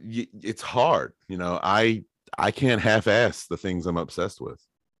 It's hard. I can't half-ass the things I'm obsessed with.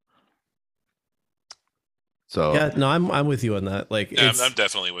 So yeah, no, I'm with you on that. Like, yeah, I'm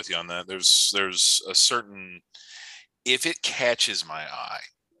definitely with you on that. There's a certain, if it catches my eye,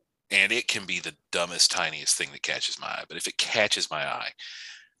 and it can be the dumbest, tiniest thing that catches my eye, but if it catches my eye,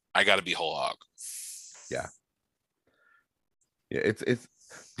 I got to be whole hog. Yeah. It's.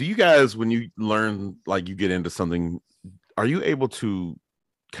 Do you guys, when you learn, like you get into something, are you able to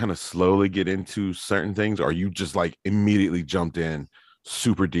kind of slowly get into certain things, or are you just like immediately jumped in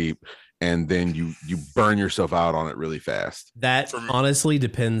super deep and then you burn yourself out on it really fast. That honestly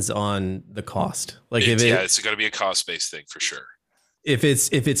depends on the cost. Like it's going to be a cost-based thing for sure. If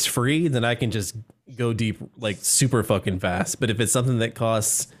it's free, then I can just go deep like super fucking fast. But if it's something that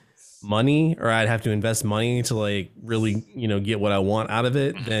costs money, or I'd have to invest money to like really, get what I want out of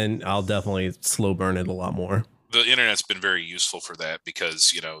it, then I'll definitely slow burn it a lot more. The internet's been very useful for that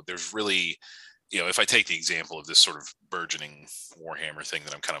because, there's really, if I take the example of this sort of burgeoning Warhammer thing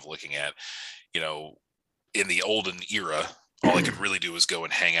that I'm kind of looking at, in the olden era, all I could really do was go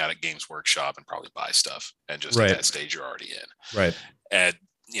and hang out at Games Workshop and probably buy stuff. And just at that stage, you're already in. Right. And,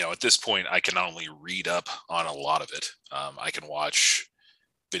 at this point, I can not only read up on a lot of it, I can watch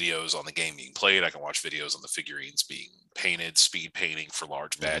videos on the game being played. I can watch videos on the figurines being painted, speed painting for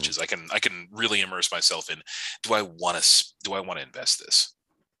large batches. I can really immerse myself in, do I want to invest this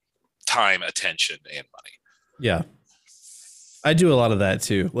time, attention, and money? Yeah. I do a lot of that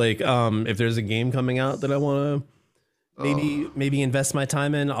too. Like, if there's a game coming out that I want to maybe invest my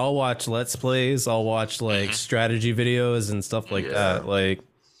time in, I'll watch Let's Plays. I'll watch like strategy videos and stuff like that. Like,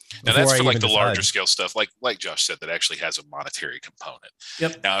 and that's for like the larger scale stuff, like Josh said, that actually has a monetary component.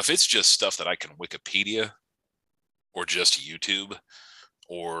 Yep. Now, if it's just stuff that I can Wikipedia or just YouTube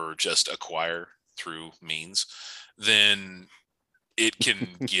or just acquire through means, then it can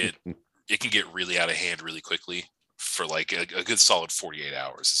get really out of hand really quickly for like a good solid 48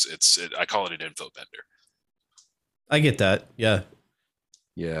 hours. I call it an info bender. I get that. Yeah.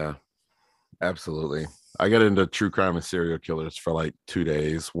 Yeah, absolutely. I got into true crime and serial killers for like 2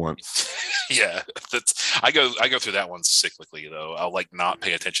 days once. Yeah, I go through that one cyclically though. I'll like not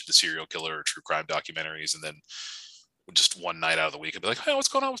pay attention to serial killer or true crime documentaries, and then just one night out of the week I'll be like, hey, what's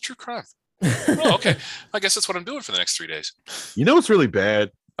going on with true crime? Oh, okay, I guess that's what I'm doing for the next 3 days. You know what's really bad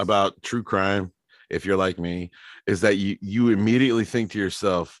about true crime, if you're like me, is that you immediately think to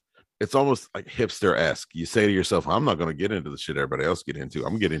yourself, it's almost like hipster-esque. You say to yourself, I'm not going to get into the shit everybody else get into.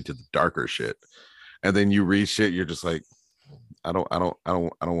 I'm getting into the darker shit. And then you read shit, you're just like, I don't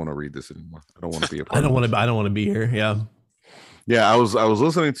want to read this anymore. I don't want to be a part. I don't want to be here. Yeah. Yeah, I was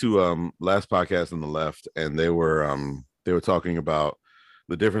listening to last podcast on the left, and they were talking about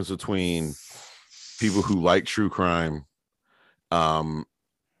the difference between people who like true crime and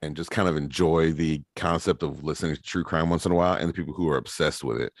just kind of enjoy the concept of listening to true crime once in a while, and the people who are obsessed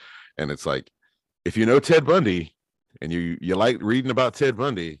with it. And it's like, if you know Ted Bundy and you like reading about Ted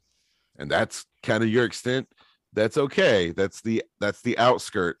Bundy, and that's kind of your extent, that's okay. That's the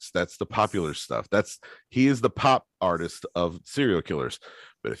outskirts. That's the popular stuff. He is the pop artist of serial killers.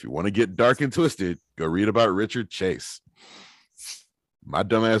 But if you want to get dark and twisted, go read about Richard Chase. My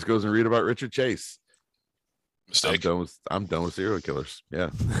dumbass goes and read about Richard Chase. Mistake. I'm done with serial killers. Yeah.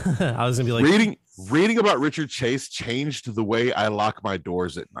 I was gonna be like, reading about Richard Chase changed the way I lock my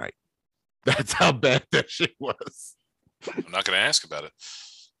doors at night. That's how bad that shit was. I'm not gonna ask about it.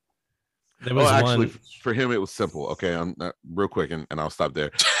 Actually, for him, it was simple. Okay, I'm real quick, and I'll stop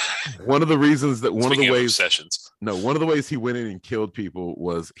there. One of the ways he went in and killed people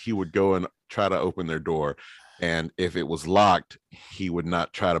was he would go and try to open their door, and if it was locked, he would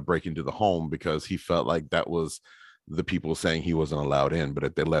not try to break into the home because he felt like that was the people saying he wasn't allowed in. But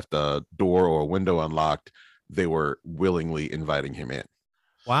if they left a door or a window unlocked, they were willingly inviting him in.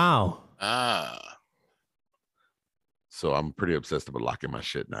 Wow. So I'm pretty obsessed about locking my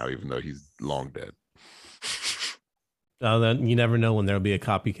shit now, even though he's long dead. Then you never know when there'll be a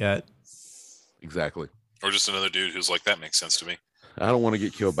copycat. Exactly. Or just another dude who's like, that makes sense to me. I don't want to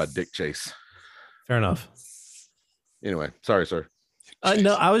get killed by Dick Chase. Fair enough. Anyway, sorry, sir.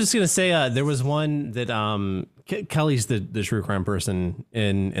 No, I was just gonna say there was one that Kelly's the true crime person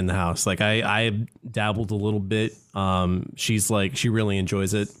in the house. Like I dabbled a little bit. She's like, she really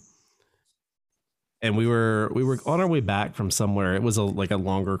enjoys it. And we were on our way back from somewhere. It was a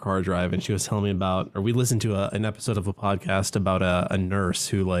longer car drive, and she was telling me we listened to an episode of a podcast about a nurse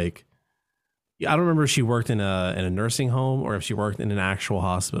who I don't remember if she worked in a nursing home or if she worked in an actual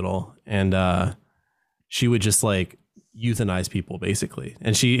hospital, and she would just euthanize people basically,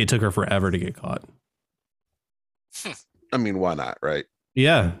 and it took her forever to get caught. I mean, why not, right?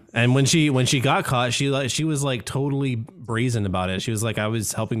 Yeah, and when she got caught, she was totally brazen about it. She was like, I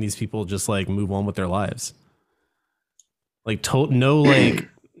was helping these people just move on with their lives. No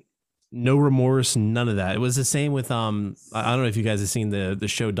remorse, none of that. It was the same with I don't know if you guys have seen the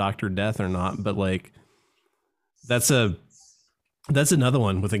show Dr. Death or not, but that's another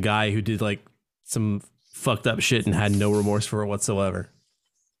one with a guy who did some fucked up shit and had no remorse for it whatsoever.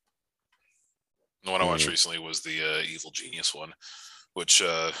 The one I watched recently was the Evil Genius one, which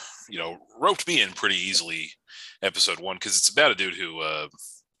roped me in pretty easily, episode 1, because it's about a dude who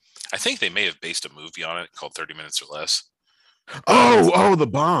I think they may have based a movie on it called 30 Minutes or Less. Oh, the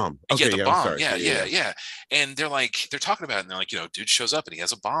bomb. Yeah, Okay, the yeah, bomb. I'm sorry. Yeah. And they're talking about it, and they're like, dude shows up and he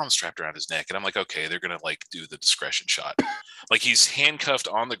has a bomb strapped around his neck. And I'm like, okay, they're gonna like do the discretion shot. Like he's handcuffed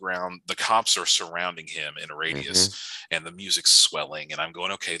on the ground. The cops are surrounding him in a radius, and the music's swelling. And I'm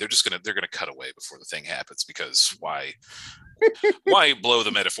going, okay, they're gonna cut away before the thing happens, because why blow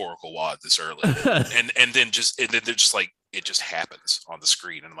the metaphorical wad this early? And then they're just like, it just happens on the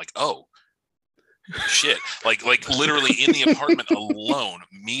screen, and I'm like, oh shit, like literally in the apartment alone,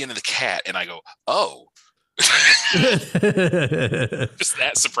 me and the cat, and I go, oh. Just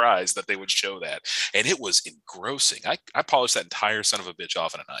that surprise that they would show that, and it was engrossing. I polished that entire son of a bitch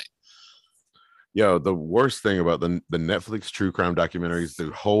off in a night. Yo, the worst thing about the Netflix true crime documentaries,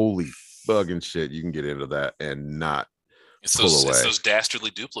 the holy fucking shit, you can get into that and not it's pull those away. It's those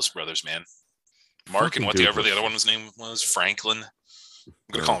dastardly Duplass brothers, man. Mark fucking and the other one's name was Franklin. I'm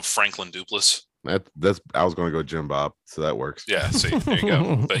gonna call him Franklin Duplass. That's I was gonna go Jim Bob, so that works. Yeah, see, there you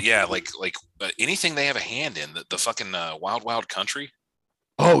go. But yeah, like anything they have a hand in, the fucking Wild Wild Country.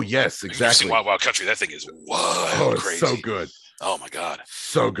 Oh yes, exactly. Wild Wild Country. That thing is wild, crazy. So good. Oh my god,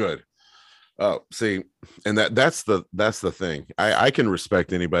 so good. Oh, see, and that's the thing. I can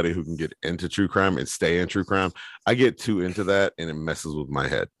respect anybody who can get into true crime and stay in true crime. I get too into that, and it messes with my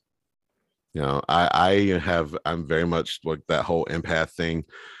head. You know, I'm very much like that whole empath thing.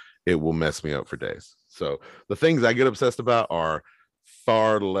 It will mess me up for days. So the things I get obsessed about are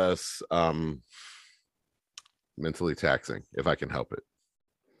far less mentally taxing, if I can help it.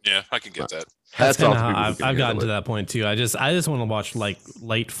 Yeah, I can get that. That's kind of how I've gotten to that point too. I just want to watch like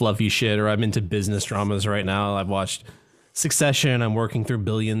light, fluffy shit, or I'm into business dramas right now. I've watched Succession. I'm working through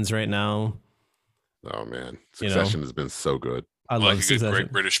Billions right now. Oh man, Succession has been so good. I love a good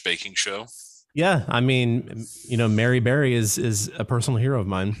Great British Baking Show. Yeah, I mean, Mary Berry is a personal hero of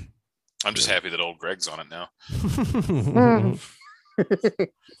mine. I'm just happy that old Greg's on it now.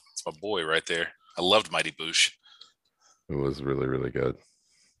 It's my boy right there. I loved Mighty Boosh. It was really, really good.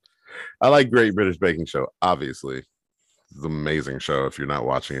 I like Great British Baking Show. Obviously, it's an amazing show. If you're not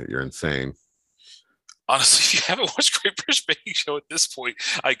watching it, you're insane. Honestly, if you haven't watched Great British Baking Show at this point,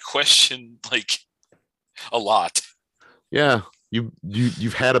 I question like a lot. Yeah,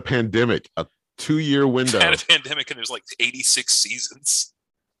 you've had a pandemic, a 2-year window. You've had a pandemic, and there's like 86 seasons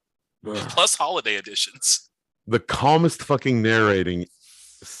plus holiday editions. The calmest fucking narrating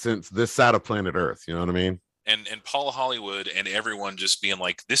since this side of planet Earth. You know what I mean? And Paul Hollywood and everyone just being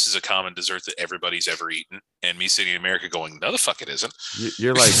like, this is a common dessert that everybody's ever eaten. And me sitting in America going, no, the fuck it isn't.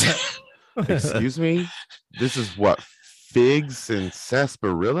 You're like, excuse me? This is what? Figs and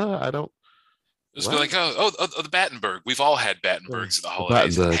sarsaparilla? I don't. Just be like, oh, the Battenberg. We've all had Battenbergs at the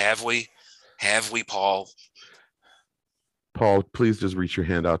holidays. Have we? Have we, Paul? Paul, please just reach your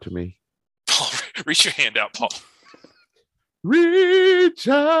hand out to me. Paul, reach your hand out, Paul. Reach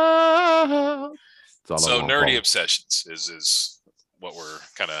out. So nerdy obsessions is what we're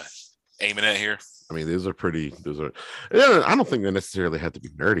kind of aiming at here. I mean, I don't think they necessarily have to be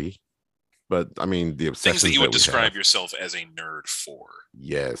nerdy, but I mean, the obsessions things that you would describe yourself as a nerd for.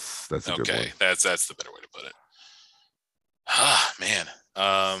 Yes, that's a good one. That's the better way to put it. Ah, man.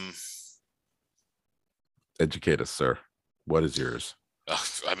 Educate us, sir. What is yours?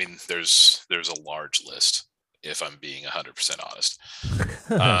 I mean, there's a large list, if I'm being 100% honest.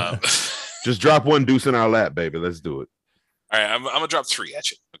 Just drop one deuce in our lap, baby. Let's do it. All right, I'm gonna drop 3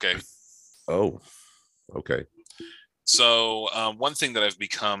 at you. Okay. Oh, okay. So one thing that I've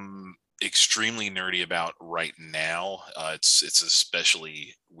become extremely nerdy about right now, it's an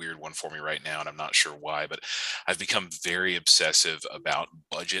especially weird one for me right now, and I'm not sure why, but I've become very obsessive about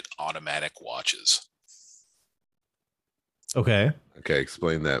budget automatic watches. Okay,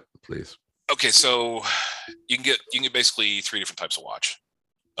 explain that, please. Okay, so you can get basically 3 different types of watch.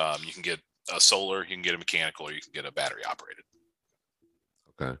 You can get a solar, you can get a mechanical, or you can get a battery operated.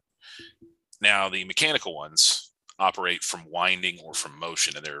 Okay. Now the mechanical ones operate from winding or from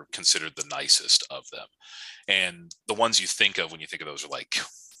motion, and they're considered the nicest of them. And the ones you think of when you think of those are like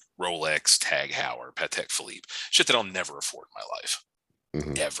Rolex, Tag Heuer, Patek Philippe, shit that I'll never afford in my life.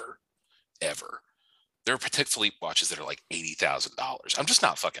 Mm-hmm. Ever. There are Patek Philippe watches that are like $80,000. I'm just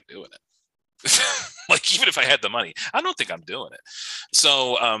not fucking doing it. Like, even if I had the money, I don't think I'm doing it.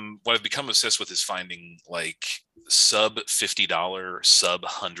 So what I've become obsessed with is finding like sub $50, sub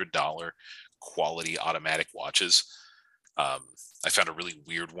 $100 quality automatic watches. I found a really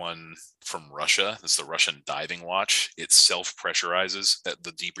weird one from Russia. It's the Russian diving watch. It self-pressurizes. That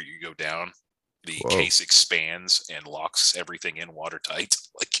the deeper you go down, the case expands and locks everything in watertight.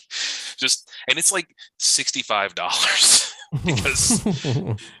 Like, and it's like $65. because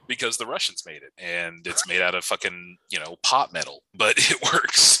because the Russians made it, and it's made out of fucking pot metal, but it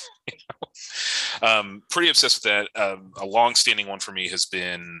works. Pretty obsessed with that. A long-standing one for me has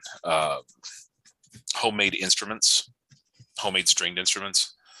been homemade instruments, homemade stringed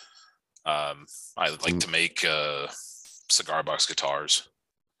instruments. I like to make cigar box guitars.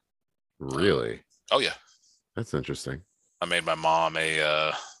 Really? Oh yeah, that's interesting. I made my mom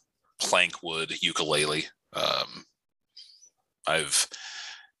a plank wood ukulele. I've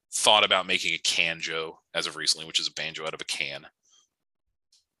thought about making a canjo as of recently, which is a banjo out of a can.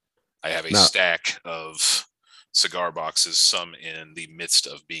 I have a stack of cigar boxes, some in the midst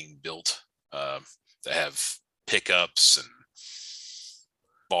of being built, that have pickups and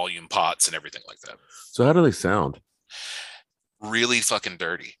volume pots and everything like that. So how do they sound? Really fucking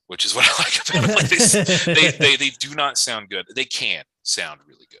dirty, which is what I like about them. Like they do not sound good. They can sound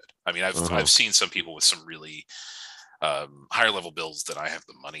really good. I mean, I've seen some people with some really higher level builds that I have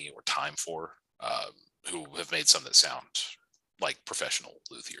the money or time for, who have made some that sound like professional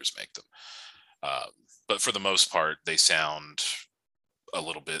luthiers make them. But for the most part, they sound a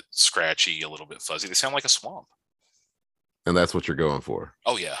little bit scratchy, a little bit fuzzy. They sound like a swamp. And that's what you're going for?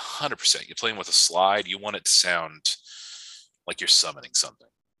 Oh yeah, 100%. You're playing with a slide. You want it to sound like you're summoning something.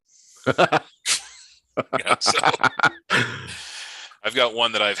 So I've got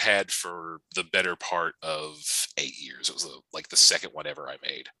one that I've had for the better part of 8 years. It was like the second one ever I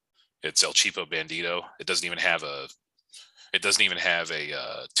made. It's El Cheapo Bandito. It doesn't even have a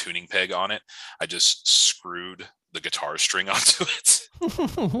tuning peg on it. I just screwed the guitar string onto it.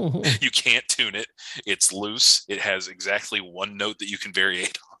 You can't tune it. It's loose. It has exactly one note that you can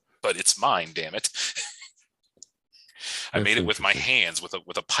variate on, but it's mine, damn it. I made it with my hands with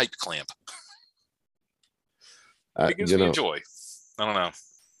a pipe clamp. It gives me joy. I don't know.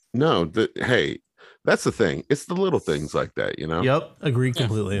 No, hey, that's the thing. It's the little things like that, Yep, agree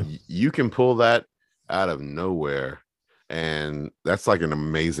completely. You can pull that out of nowhere, and that's like an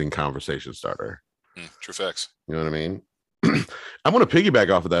amazing conversation starter. True facts. You know what I mean? I want to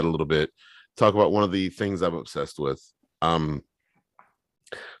piggyback off of that a little bit. Talk about one of the things I'm obsessed with.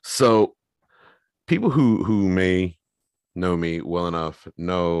 So people who may know me well enough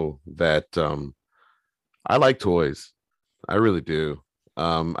know that I like toys. I really do.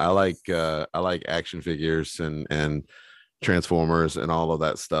 I like action figures and Transformers and all of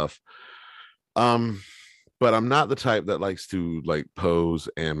that stuff. But I'm not the type that likes to like pose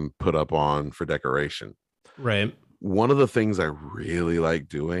and put up on for decoration. Right. One of the things I really like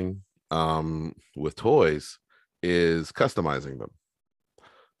doing with toys is customizing them.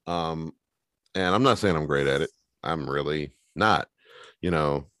 And I'm not saying I'm great at it. I'm really not.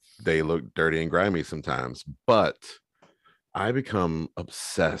 They look dirty and grimy sometimes, but I become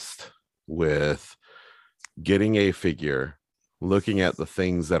obsessed with getting a figure, looking at the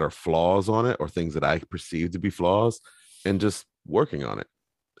things that are flaws on it or things that I perceive to be flaws, and just working on it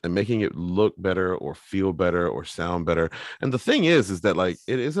and making it look better or feel better or sound better. And the thing is that like,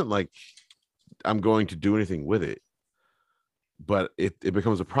 it isn't like I'm going to do anything with it, but it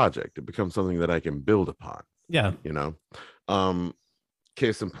becomes a project. It becomes something that I can build upon. Yeah.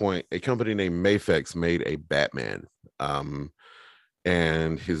 Case in point, a company named Mafex made a Batman,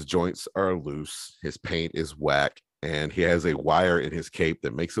 and his joints are loose. His paint is whack, and he has a wire in his cape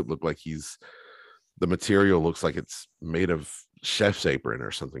that makes it look like the material looks like it's made of chef's apron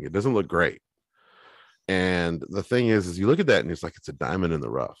or something. It doesn't look great. And the thing is you look at that and it's like it's a diamond in the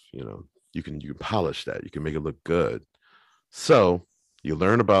rough. You can polish that. You can make it look good. So you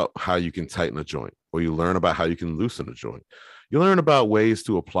learn about how you can tighten a joint, or you learn about how you can loosen a joint. You learn about ways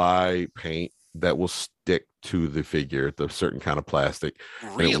to apply paint that will stick to the figure, the certain kind of plastic.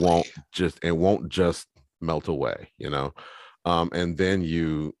 Really? And it won't just melt away, and then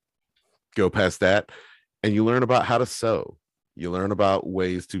you go past that and you learn about how to sew. You learn about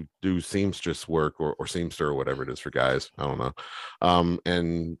ways to do seamstress work or seamster or whatever it is for guys. I don't know.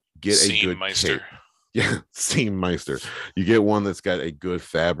 And get a good cape. Yeah, seam meister. You get one that's got a good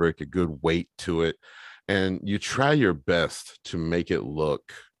fabric, a good weight to it, and you try your best to make it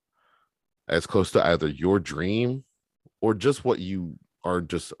look as close to either your dream or just what you are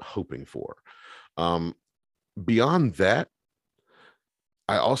just hoping for. Beyond that,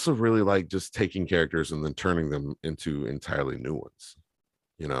 I also really like just taking characters and then turning them into entirely new ones.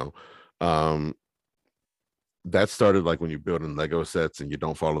 That started like when you're building Lego sets and you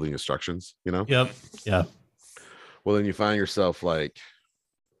don't follow the instructions, Yep. Yeah. Well, then you find yourself like,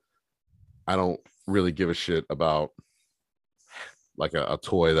 I don't really give a shit about like a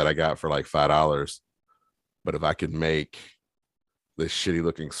toy that I got for like $5, but if I could make this shitty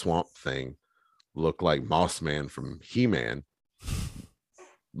looking swamp thing look like Moss Man from He-Man,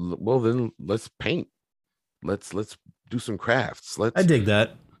 well then let's paint. Let's do some crafts. I dig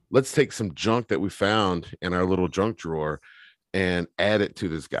that. Let's take some junk that we found in our little junk drawer and add it to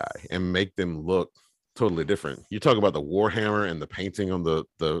this guy and make them look totally different. You talk about the Warhammer and the painting on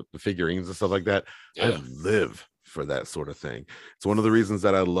the figurines and stuff like that. Yeah. I live for that sort of thing. It's one of the reasons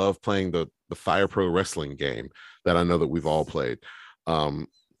that I love playing the Fire Pro Wrestling game that I know that we've all played.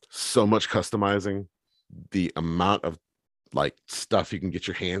 So much customizing, the amount of like stuff you can get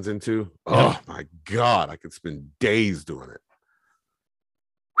your hands into. Oh my God, I could spend days doing it.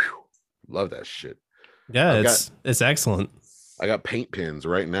 Whew. Love that shit. Yeah, it's excellent. I got paint pins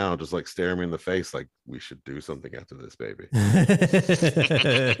right now, just like staring me in the face, like we should do something after this, baby.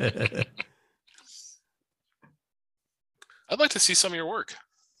 I'd like to see some of your work.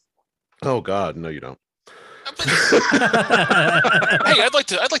 Oh God, no, you don't. Hey,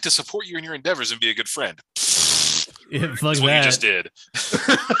 I'd like to support you in your endeavors and be a good friend. Yeah, That's what you just did.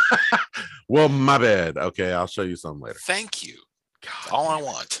 Well, my bad. Okay, I'll show you some later. Thank you. God. All I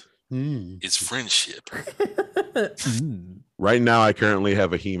want is friendship. Right now, I currently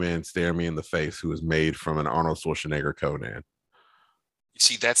have a He-Man stare me in the face who is made from an Arnold Schwarzenegger Conan. You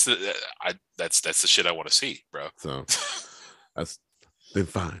see, that's the shit I want to see, bro. So that's then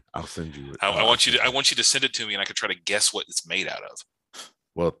fine. I'll send you it. I want you to send it to me, and I can try to guess what it's made out of.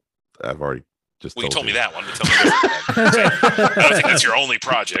 Well, I've already just. Well, you told me that one. But tell me I don't think that's your only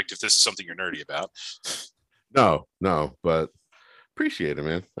project. If this is something you're nerdy about. No, but appreciate it,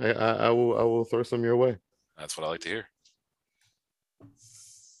 man. I will throw some your way. That's what I like to hear.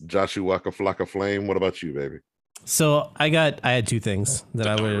 Joshua Waka Flocka Flame. What about you, baby? So I had two things that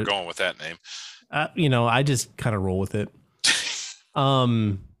I would. We're going with that name. I just kind of roll with it.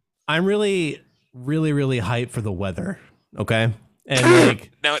 I'm really, really, really hyped for the weather. Okay. And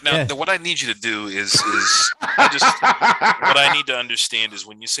like now, what I need you to do is what I need to understand is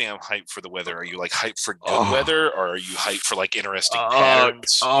when you say I'm hyped for the weather, are you like hyped for good weather, or are you hyped for like interesting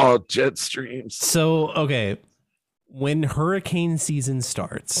patterns? Jet streams. So okay, when hurricane season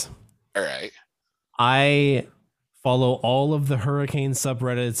starts, all right, I follow all of the hurricane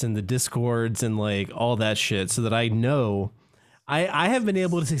subreddits and the discords and like all that shit so that I know. I have been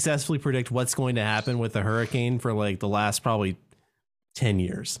able to successfully predict what's going to happen with the hurricane for like the last probably 10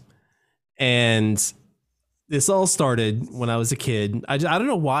 years. And this all started when I was a kid. I don't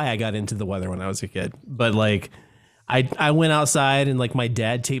know why I got into the weather when I was a kid, but like I went outside and like my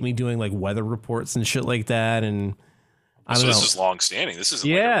dad taped me doing like weather reports and shit like that. And I don't know. This is long standing. This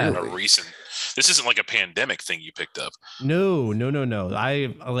isn't like a recent, this isn't like a pandemic thing you picked up. No.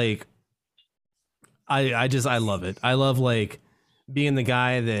 I love it. I love like being the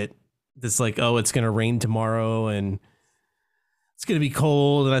guy that's like, oh, it's going to rain tomorrow and it's going to be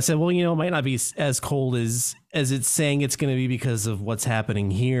cold. And I said, well, it might not be as cold as it's saying it's going to be because of what's happening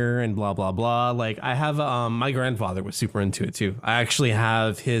here and blah, blah, blah. Like I have, my grandfather was super into it too. I actually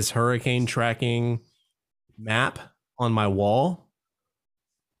have his hurricane tracking map on my wall.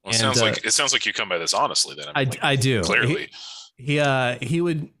 Well, it sounds like you come by this honestly then. I do. Clearly. He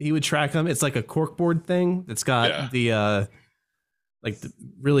would track them. It's like a corkboard thing that's got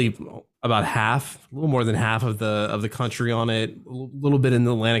really about half, a little more than half of the country on it, a little bit in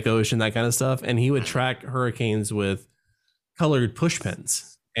the Atlantic Ocean, that kind of stuff. And he would track hurricanes with colored push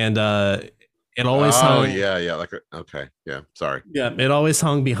pins. And it always hung. Yeah, it always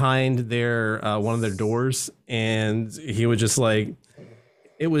hung behind their one of their doors, and he would just like,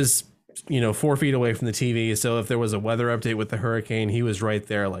 it was 4 feet away from the TV. So if there was a weather update with the hurricane, he was right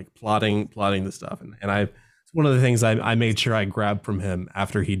there, like plotting the stuff. And it's one of the things I made sure I grabbed from him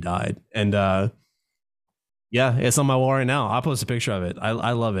after he died. And it's on my wall right now. I'll post a picture of it.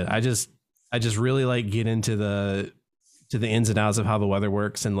 I love it. I just really like get into the ins and outs of how the weather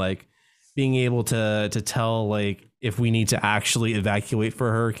works and like being able to tell like if we need to actually evacuate for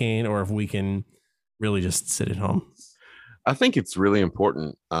a hurricane or if we can really just sit at home. I think it's really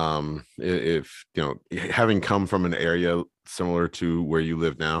important if having come from an area similar to where you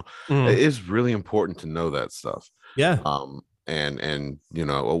live now, it is really important to know that stuff. Yeah. And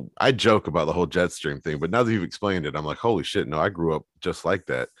I joke about the whole jet stream thing, but now that you've explained it, I'm like, holy shit, no, I grew up just like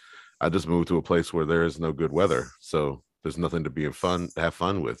that. I just moved to a place where there is no good weather, so there's nothing to have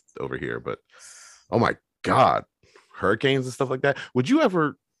fun with over here. But oh my God, hurricanes and stuff like that. Would you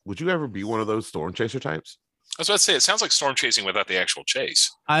ever be one of those storm chaser types? I was about to say, it sounds like storm chasing without the actual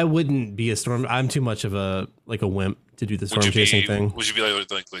chase. I wouldn't be a storm. I'm too much of a wimp to do the storm chasing thing. Would you be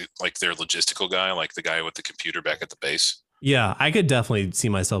like their logistical guy, like the guy with the computer back at the base? Yeah, I could definitely see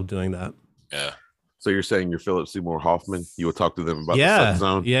myself doing that. Yeah. So you're saying you're Philip Seymour Hoffman? You would talk to them about the Yeah, Suck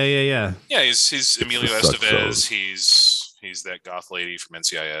Zone? yeah. Yeah, he's Emilio the Suck Estevez. He's that goth lady from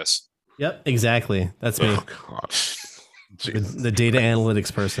NCIS. Yep, exactly. That's me. Oh God. The data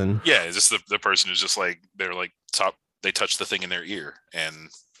analytics person. Yeah, it's just the person who's just like they're like they touch the thing in their ear and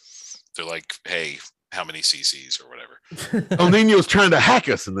they're like, hey, how many CCs or whatever. El Nino's trying to hack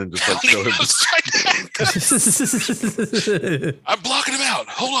us, and then just like show him. I'm blocking him out.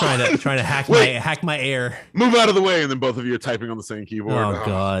 Hold on. trying to hack my air. Move out of the way, and then both of you are typing on the same keyboard. Oh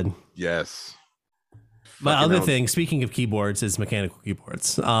God. Yes. My Fucking other hell. thing, speaking of keyboards, is mechanical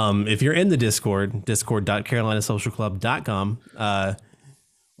keyboards. If you're in the Discord, discord.carolinasocialclub.com,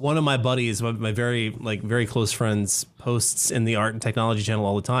 one of my buddies, my very close friends, posts in the art and technology channel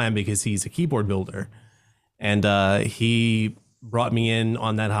all the time because he's a keyboard builder. And he brought me in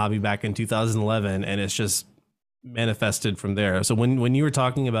on that hobby back in 2011, and it's just manifested from there. So when you were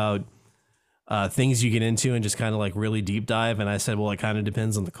talking about things you get into and just kind of like really deep dive, and I said, well, it kind of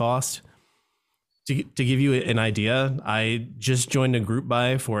depends on the cost. To give you an idea, I just joined a group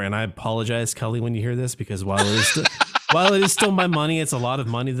buy for, and I apologize, Cully, when you hear this, because while it is still my money, it's a lot of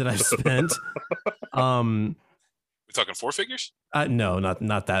money that I've spent. We're talking 4 figures? No, not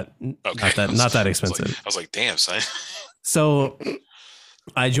that, Okay. not that expensive. I was like, damn, son. So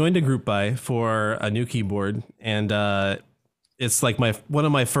I joined a group buy for a new keyboard, and it's like one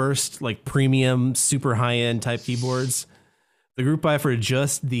of my first like premium, super high end type keyboards. The group buy for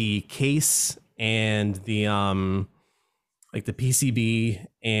just the case and the like the PCB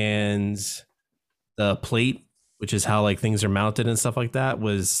and the plate, which is how like things are mounted and stuff like that,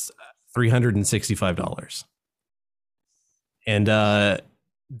 was $365. And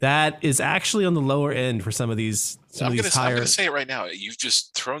that is actually on the lower end for some of these I'm higher. gonna say it right now. You've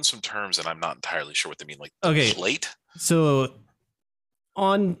just thrown some terms and I'm not entirely sure what they mean. Like Okay. plate? So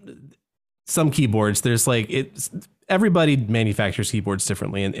on some keyboards, there's like everybody manufactures keyboards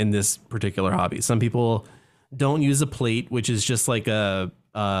differently in this particular hobby. Some people don't use a plate, which is just like Explain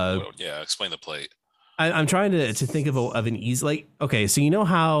the plate. I'm trying to think of an easy, like, okay, so you know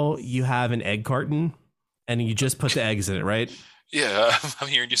how you have an egg carton and you just put the eggs in it, right? Yeah, I'm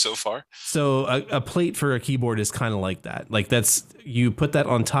hearing you so far. So a plate for a keyboard is kind of like that. Like you put that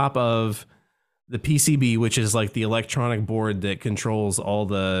on top of the PCB, which is like the electronic board that controls all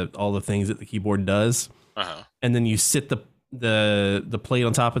the things that the keyboard does. Uh-huh. And then you sit the plate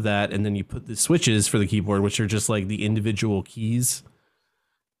on top of that, and then you put the switches for the keyboard, which are just like the individual keys,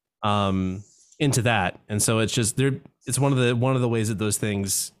 into that. And so it's just it's one of the ways that those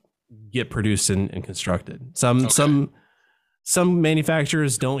things get produced and constructed. Some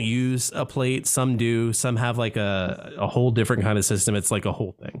manufacturers don't use a plate, some do, some have like a whole different kind of system. It's like a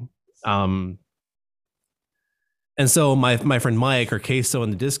whole thing. And so my friend Mike, or Queso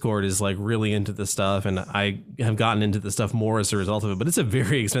in the Discord, is like really into this stuff, and I have gotten into this stuff more as a result of it. But it's a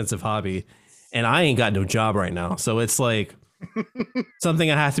very expensive hobby, and I ain't got no job right now, so it's like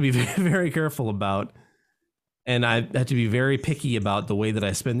something I have to be very, very careful about, and I have to be very picky about the way that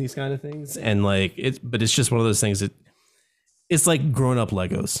I spend these kind of things. And like but it's just one of those things that it's like grown up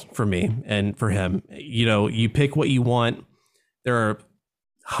Legos for me and for him. You know, you pick what you want. There are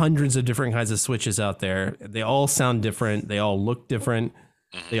hundreds of different kinds of switches out there. They all sound different. They all look different.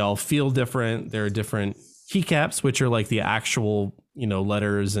 They all feel different. There are different keycaps, which are like the actual,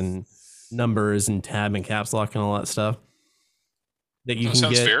 letters and numbers and tab and caps lock and all that stuff that you can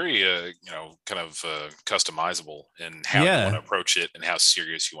sounds get. Very, kind of customizable in how you want to approach it and how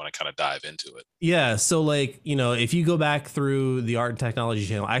serious you want to kind of dive into it. Yeah. So like, if you go back through the Art and Technology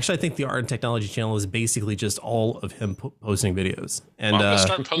channel, actually, I think the Art and Technology channel is basically just all of him posting videos. And I'm going to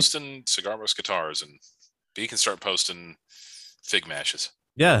start posting Cigar Box guitars, and B can start posting Fig Mashes.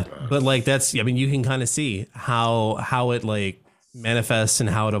 Yeah. But like, you can kind of see how it like manifests and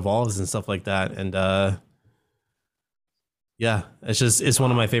how it evolves and stuff like that. And, yeah, it's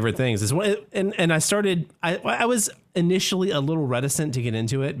one of my favorite things. And I was initially a little reticent to get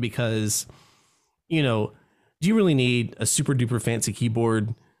into it because, do you really need a super duper fancy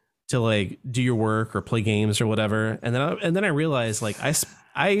keyboard to like do your work or play games or whatever? And then I realized like I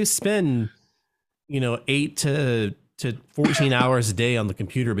spend, 8 to 14 hours a day on the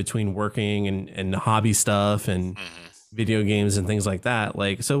computer between working and hobby stuff and video games and things like that.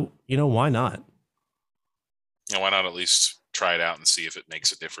 Like, so, why not? Why not at least try it out and see if it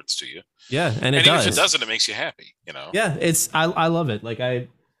makes a difference to you? Yeah, and even does. if it doesn't, it makes you happy. Yeah, I love it. Like I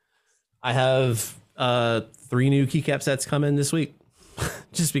have 3 new keycap sets come in this week,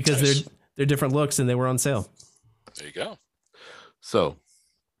 just because they're different looks and they were on sale. There you go. So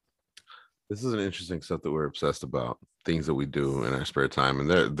This is an interesting stuff that we're obsessed about, things that we do in our spare time,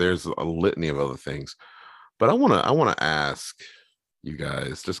 and there's a litany of other things. But I wanna ask you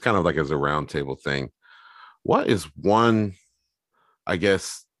guys, just kind of like as a roundtable thing, what is one, I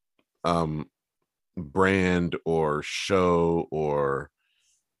guess, um, brand or show or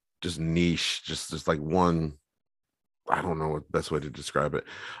just niche, just like one, I don't know what the best way to describe it,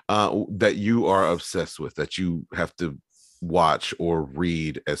 that you are obsessed with, that you have to watch or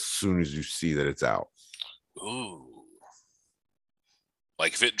read as soon as you see that it's out? Ooh,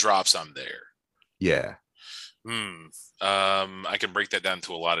 like if it drops, I'm there. Yeah. Hmm. I can break that down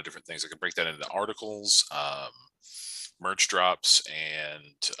to a lot of different things. I can break that into articles, merch drops,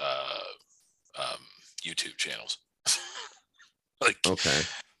 and um, YouTube channels. like, Okay.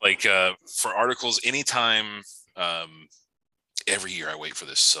 for articles, anytime. Um, every year I wait for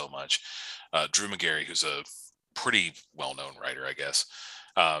this so much. Drew McGarry, who's a pretty well-known writer, I guess.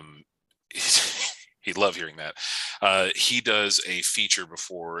 Um, he'd love hearing that. He does a feature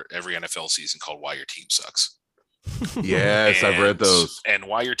before every NFL season called "Why Your Team Sucks." Yes, I've read those. And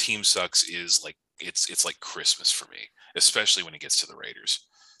 "Why Your Team Sucks" is like it's like Christmas for me, especially when it gets to the Raiders.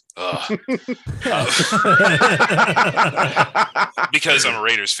 Because I'm a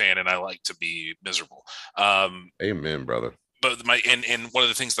Raiders fan and I like to be miserable. Amen, brother. But and one of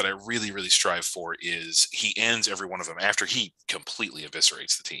the things that I really, really strive for is he ends every one of them after he completely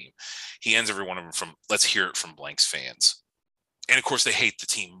eviscerates the team. He ends every one of them from "Let's hear it from blank's fans." And of course, they hate the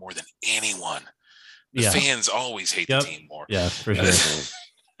team more than anyone. The fans always hate the team more. Yeah, for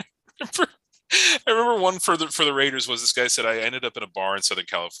sure. I remember one for the Raiders was this guy said, I ended up in a bar in Southern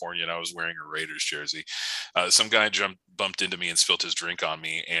California and I was wearing a Raiders jersey. Some guy bumped into me and spilled his drink on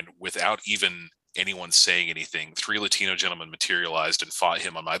me. And without even anyone saying anything, 3 Latino gentlemen materialized and fought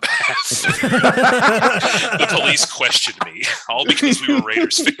him on my behalf. The police questioned me, all because we were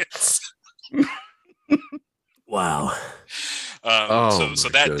Raiders fans. Wow. So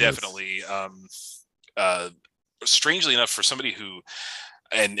that definitely, strangely enough, for somebody who,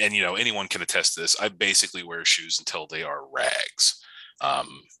 and anyone can attest to this, I basically wear shoes until they are rags.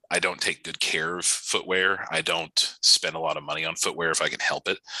 I don't take good care of footwear. I don't spend a lot of money on footwear if I can help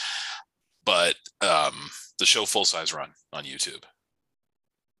it. But the show Full Size Run on YouTube.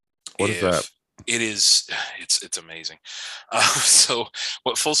 What is that? It's amazing. So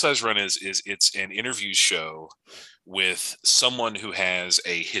what Full Size Run is it's an interview show with someone who has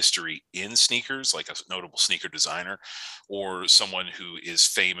a history in sneakers, like a notable sneaker designer, or someone who is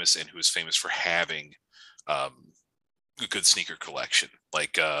famous and who is famous for having a good sneaker collection.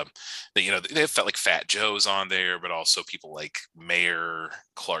 Like they have like Fat Joe's on there, but also people like Mayer,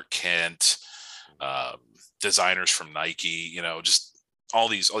 Clark Kent, designers from Nike, just all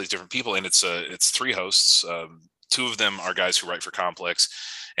these different people. And it's 3 hosts. 2 of them are guys who write for Complex,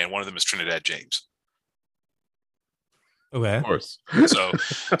 and one of them is Trinidad James. Okay. Of course.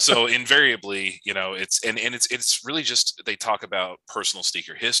 So invariably, it's really just, they talk about personal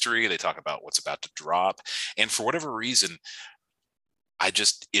sneaker history. They talk about what's about to drop. And for whatever reason,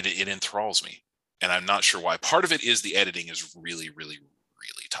 it enthralls me. And I'm not sure why. Part of it is the editing is really, really,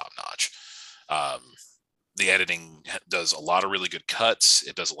 really top notch. The editing does a lot of really good cuts.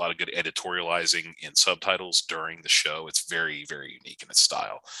 It does a lot of good editorializing in subtitles during the show. It's very, very unique in its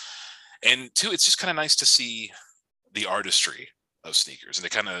style. And 2, it's just kind of nice to see the artistry of sneakers and to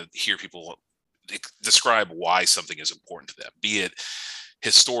kind of hear people describe why something is important to them, be it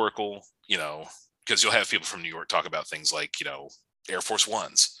historical, because you'll have people from New York talk about things like, Air Force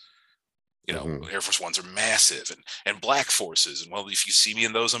Ones. Air Force Ones are massive, and Black Forces. And well, if you see me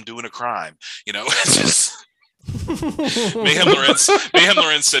in those, I'm doing a crime. It's just Mayhem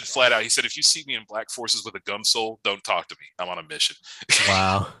Lorenz said flat out, he said, if you see me in Black Forces with a gum sole, don't talk to me. I'm on a mission.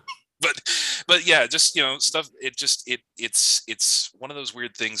 Wow. But yeah, just stuff. It's one of those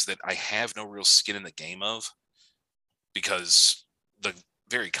weird things that I have no real skin in the game of, because the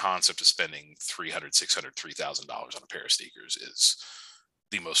very concept of spending $300, $600, $3,000 on a pair of sneakers is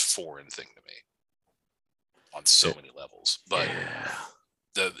the most foreign thing to me on so many levels. But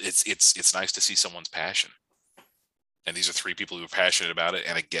it's nice to see someone's passion. And these are 3 people who are passionate about it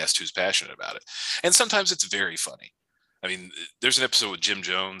and a guest who's passionate about it. And sometimes it's very funny. I mean, there's an episode with Jim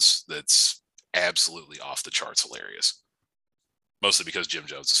Jones that's absolutely off the charts hilarious. Mostly because Jim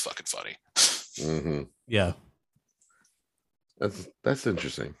Jones is fucking funny. Mm-hmm. Yeah. That's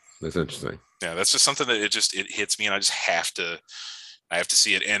interesting. That's interesting. Yeah, that's just something that it hits me, and I just have to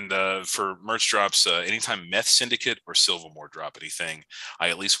see it. And for merch drops, anytime Meth Syndicate or Silvermore drop anything, I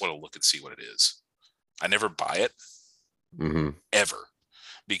at least want to look and see what it is. I never buy it, ever,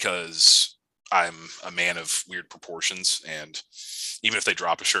 because I'm a man of weird proportions, and even if they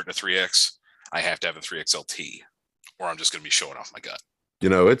drop a shirt in a 3X, I have to have a 3XLT, or I'm just going to be showing off my gut. You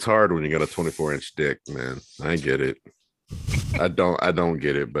know, it's hard when you got a 24-inch dick, man. I get it. I don't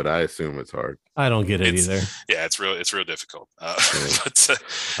get it, but I assume it's hard. I don't get it either. Yeah, it's real difficult. Yeah. But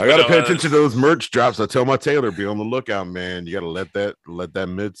I gotta pay attention to those merch drops. I tell my tailor, be on the lookout, man. You gotta let that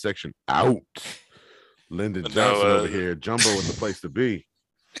midsection out. Lyndon Johnson over here, Jumbo is the place to be.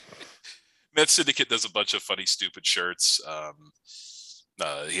 Met Syndicate does a bunch of funny, stupid shirts.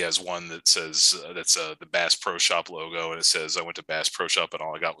 He has one that says that's the Bass Pro Shop logo, and it says, "I went to Bass Pro Shop and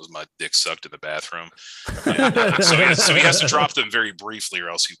all I got was my dick sucked in the bathroom." And, so he has to drop them very briefly, or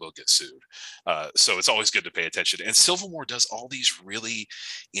else he will get sued. So it's always good to pay attention. And Silvermore does all these really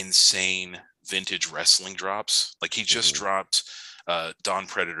insane vintage wrestling drops. Like he just dropped Don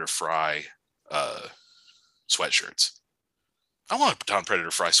Predator Fry sweatshirts. I want a Don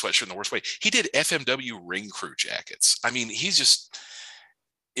Predator Fry sweatshirt in the worst way. He did FMW ring crew jackets. I mean, he's just,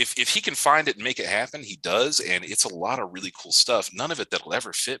 if he can find it and make it happen, he does. And it's a lot of really cool stuff. None of it that'll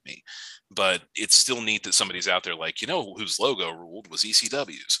ever fit me, but it's still neat that somebody's out there like, you know, whose logo ruled was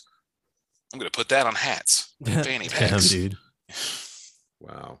ECW's. I'm going to put that on hats, fanny packs. Damn, dude.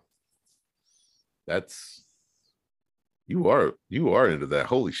 Wow. That's, you are into that.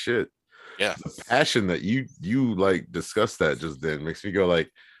 Holy shit. Yeah. The passion that you like discussed that just then makes me go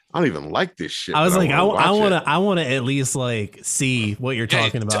like, I don't even like this shit. I was like, I want to at least like see what you're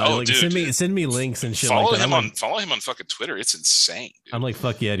talking about. Oh, like, dude, send me links and shit. Follow like that. follow him on fucking Twitter. It's insane, dude. I'm like,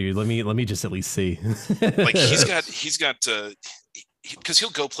 fuck yeah, dude. Let me just at least see. Like he's got because he'll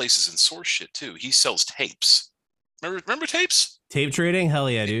go places and source shit too. He sells tapes. Remember tapes? Tape trading? Hell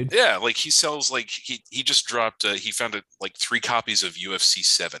yeah, dude. Yeah, like he sells like he just dropped. He found like 3 copies of UFC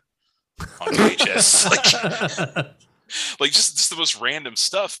 7 on VHS. like just the most random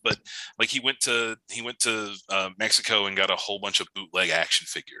stuff. But like he went to Mexico and got a whole bunch of bootleg action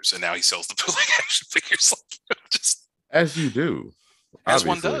figures, and now he sells the bootleg action figures. Like, just as you do, as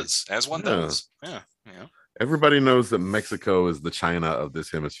obviously. one does, as one does. Yeah. Everybody knows that Mexico is the China of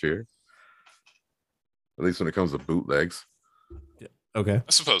this hemisphere, at least when it comes to bootlegs. Yeah. Okay,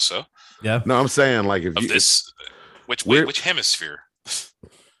 I suppose so. Yeah. No, I'm saying like if of you this, which hemisphere?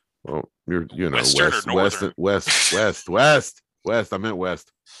 Well, you're Western or northern? West. I meant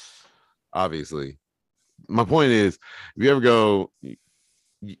west. Obviously, my point is, if you ever go,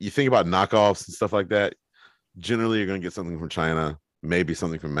 you think about knockoffs and stuff like that. Generally, you're going to get something from China, maybe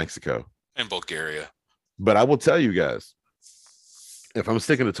something from Mexico and Bulgaria. But I will tell you guys, if I'm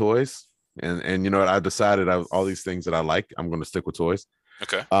sticking to toys, and you know what, I've decided all these things that I like, I'm going to stick with toys.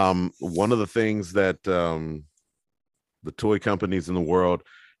 Okay. One of the things that the toy companies in the world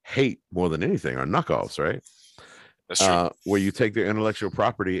hate more than anything are knockoffs, right? That's true. Where you take their intellectual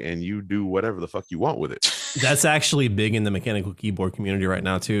property and you do whatever the fuck you want with it. That's actually big in the mechanical keyboard community right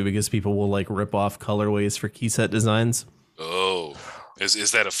now too, because people will like rip off colorways for key set designs. Oh,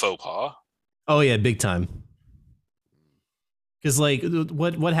 is that a faux pas? Oh yeah, big time. Because like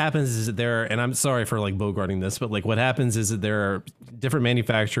what happens is that there are, and I'm sorry for like bogarting this, but like what happens is that there are different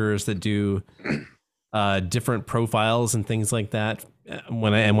manufacturers that do different profiles and things like that.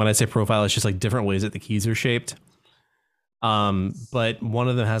 When I say profile, it's just like different ways that the keys are shaped. But one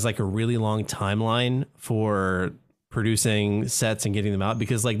of them has like a really long timeline for producing sets and getting them out,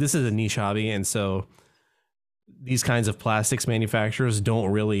 because like this is a niche hobby, and so these kinds of plastics manufacturers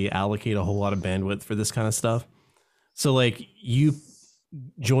don't really allocate a whole lot of bandwidth for this kind of stuff. So like you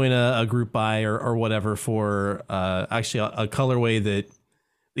join a group buy or whatever for actually a colorway that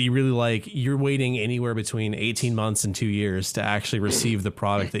you really like, you're waiting anywhere between 18 months and 2 years to actually receive the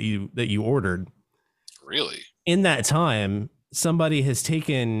product that you ordered. Really? In that time, somebody has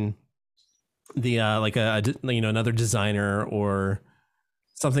taken the like another designer or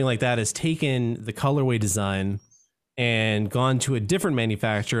something like that has taken the colorway design and gone to a different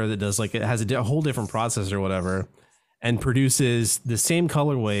manufacturer that does like, it has a whole different process or whatever, and produces the same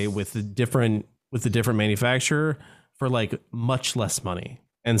colorway with the different manufacturer for like much less money.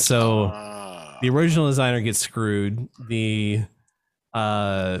 And so the original designer gets screwed. The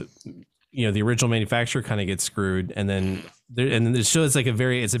the original manufacturer kind of gets screwed, and then it shows like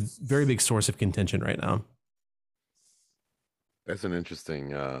it's a very big source of contention right now. That's an interesting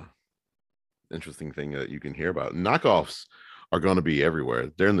thing that you can hear about. Knockoffs are going to be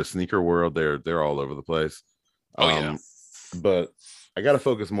everywhere. They're in the sneaker world. They're all over the place. Yeah. But I got to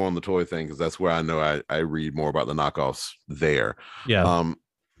focus more on the toy thing because that's where I know I read more about the knockoffs there. Yeah.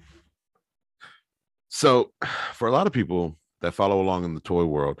 So for a lot of people that follow along in the toy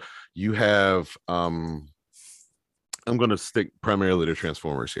world, you have I'm going to stick primarily to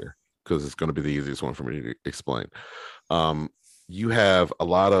Transformers here because it's going to be the easiest one for me to explain. You have a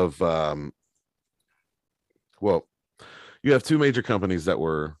lot of Well, you have two major companies that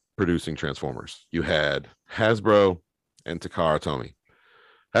were producing Transformers. You had Hasbro and Takara Tomy.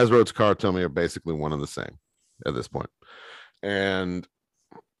 Hasbro and Takara Tomy are basically one and the same at this point. And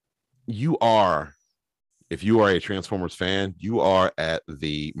you are, if you are a Transformers fan, you are at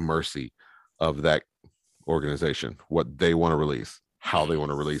the mercy of that organization, what they want to release, how they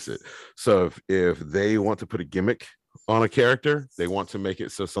want to release it. So if they want to put a gimmick on a character, they want to make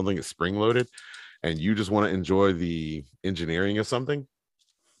it so something is spring loaded, and you just want to enjoy the engineering of something,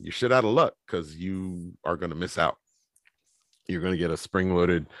 you're shit out of luck because you are going to miss out. You're going to get a spring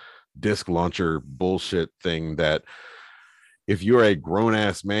loaded disc launcher bullshit thing that if you're a grown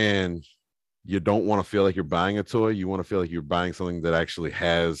ass man, you don't want to feel like you're buying a toy. You want to feel like you're buying something that actually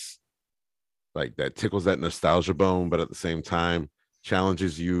has, like, that tickles that nostalgia bone, but at the same time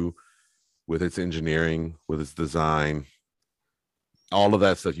challenges you with its engineering, with its design, all of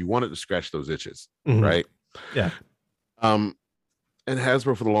that stuff. You want it to scratch those itches, right? Yeah. And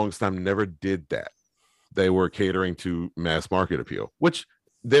Hasbro for the longest time never did that. They were catering to mass market appeal, which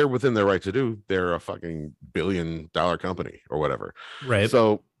they're within their right to do. They're a fucking $1 billion company or whatever. Right.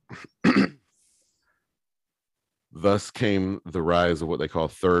 So thus came the rise of what they call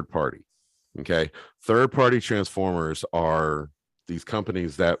third party. Okay. Third party Transformers are these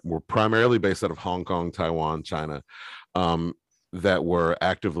companies that were primarily based out of Hong Kong, Taiwan, China, that were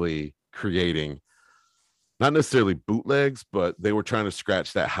actively creating not necessarily bootlegs, but they were trying to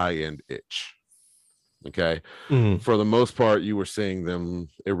scratch that high end itch. Okay. For the most part, you were seeing them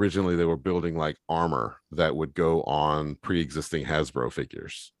originally, they were building like armor that would go on pre-existing Hasbro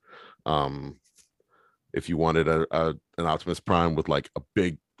figures. If you wanted an Optimus Prime with like a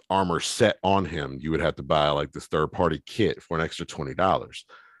big armor set on him, you would have to buy like this third-party kit for an extra $20.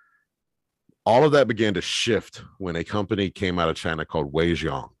 All of that began to shift when a company came out of China called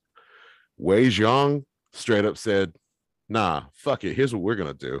Weijiang. Weijiang straight up said, nah, fuck it. Here's what we're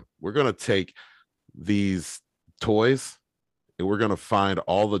going to do. We're going to take these toys and we're going to find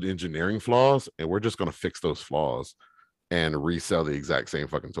all the engineering flaws and we're just going to fix those flaws and resell the exact same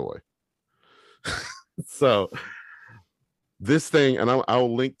fucking toy. So this thing, and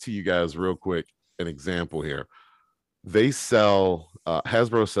I'll link to you guys real quick an example here. They sell,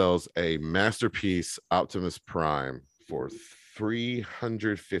 Hasbro sells a masterpiece Optimus Prime for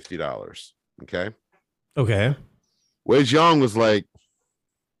 $350. Okay. Weijiang was like,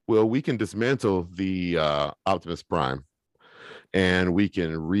 well, we can dismantle the Optimus Prime and we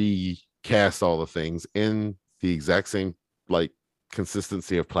can recast all the things in the exact same like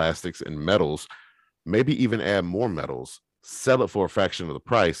consistency of plastics and metals, maybe even add more metals, sell it for a fraction of the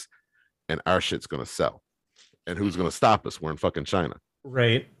price, and our shit's going to sell. And who's going to stop us? We're in fucking China.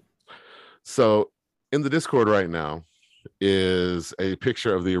 Right. So in the Discord right now is a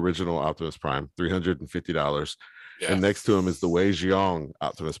picture of the original Optimus Prime, $350. Yeah. And next to him is the Weijiang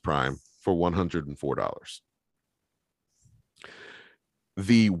Optimus Prime for $104.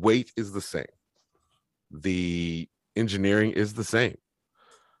 The weight is the same. The engineering is the same.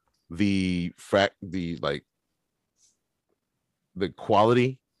 The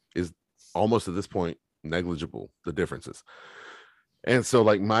quality is almost at this point negligible, the differences. And so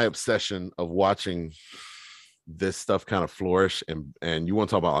like my obsession of watching this stuff kind of flourish, and you want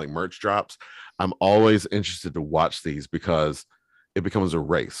to talk about like merch drops, I'm always interested to watch these because it becomes a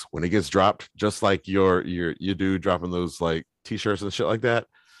race when it gets dropped, just like you do dropping those like t-shirts and shit like that.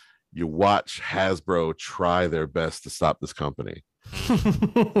 You watch Hasbro try their best to stop this company.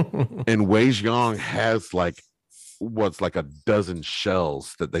 And Weijiang has like what's like a dozen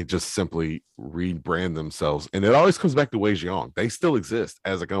shells that they just simply rebrand themselves, and it always comes back to Weijiang. They still exist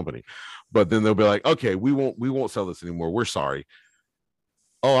as a company, but then they'll be like, okay, we won't sell this anymore, we're sorry.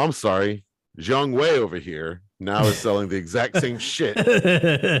 Oh, I'm sorry, Zhang Wei over here now is selling the exact same shit.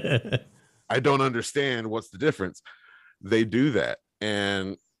 I don't understand what's the difference. They do that,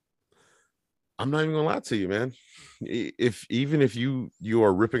 and I'm not even gonna lie to you, man. If you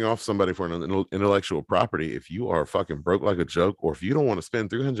are ripping off somebody for an intellectual property, if you are fucking broke like a joke, or if you don't want to spend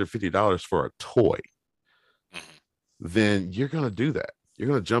 $350 for a toy, then you're gonna do that. You're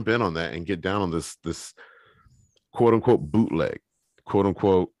gonna jump in on that and get down on this quote unquote bootleg, quote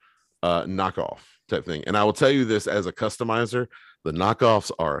unquote knockoff type thing. And I will tell you this as a customizer, the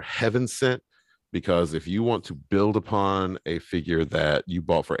knockoffs are heaven sent. Because if you want to build upon a figure that you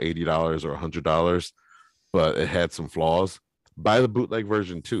bought for $80 or $100, but it had some flaws, buy the bootleg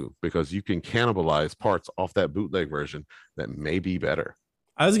version too, because you can cannibalize parts off that bootleg version that may be better.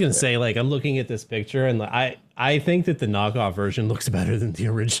 I was going to say, like, I'm looking at this picture and I think that the knockoff version looks better than the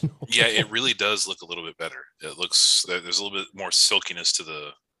original. Yeah, it really does look a little bit better. It looks, there's a little bit more silkiness to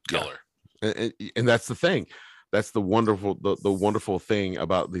the color. Yeah. And that's the thing. That's the wonderful thing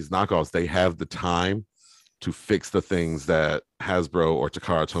about these knockoffs. They have the time to fix the things that Hasbro or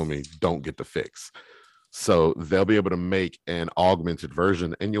Takara Tomy don't get to fix. So they'll be able to make an augmented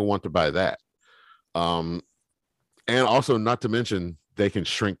version, and you'll want to buy that. And also, not to mention, they can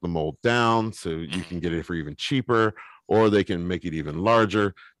shrink the mold down so you can get it for even cheaper, or they can make it even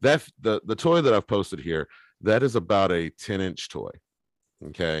larger. That the toy that I've posted here, that is about a 10-inch toy.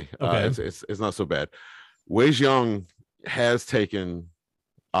 Okay, it's not so bad. Wei Xiong has taken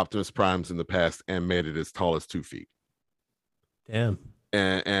Optimus Primes in the past and made it as tall as 2 feet. Damn.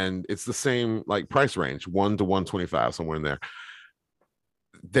 And it's the same like price range, 1 to 125, somewhere in there.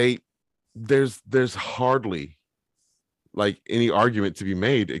 There's hardly like any argument to be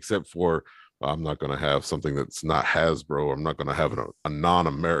made except for, well, I'm not going to have something that's not Hasbro. I'm not going to have a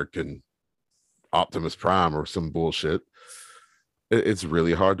non-American Optimus Prime or some bullshit. It's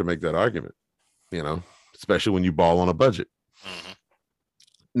really hard to make that argument, especially when you ball on a budget. Mm-hmm.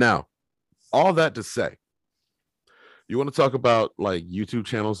 Now, all that to say, you want to talk about like YouTube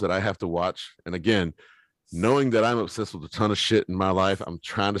channels that I have to watch? And again, knowing that I'm obsessed with a ton of shit in my life, I'm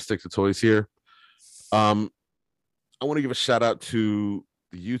trying to stick to toys here. I want to give a shout out to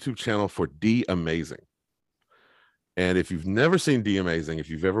the YouTube channel for D Amazing. And if you've never seen D Amazing, if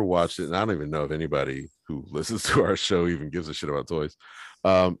you've ever watched it, and I don't even know if anybody who listens to our show even gives a shit about toys.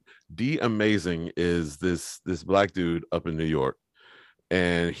 D Amazing is this black dude up in New York,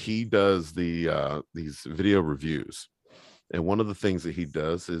 and he does these video reviews. And one of the things that he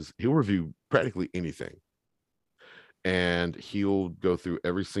does is he'll review practically anything, and he'll go through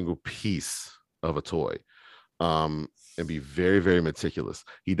every single piece of a toy. And be very, very meticulous.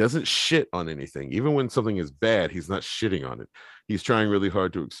 He doesn't shit on anything. Even when something is bad, he's not shitting on it. He's trying really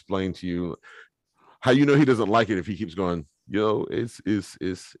hard to explain to you how he doesn't like it if he keeps going, yo, it's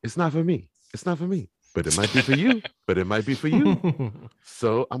not for me. It's not for me. But it might be for you. But it might be for you.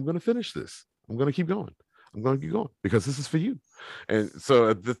 So I'm going to finish this. I'm going to keep going. I'm going to keep going because this is for you. And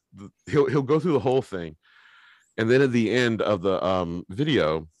so he'll go through the whole thing. And then at the end of the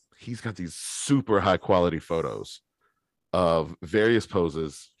video, he's got these super high quality photos of various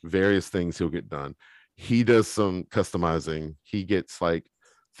poses, various things he'll get done. He does some customizing. He gets like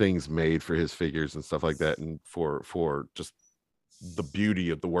things made for his figures and stuff like that. And for just the beauty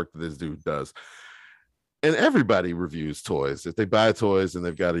of the work that this dude does. And everybody reviews toys. If they buy toys and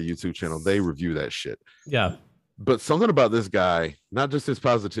they've got a YouTube channel, they review that shit. Yeah. But something about this guy, not just his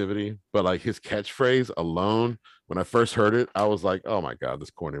positivity, but like his catchphrase alone, when I first heard it, I was like, oh my God,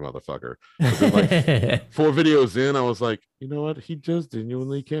 this corny motherfucker. But then, like 4 videos in, I was like, you know what? He just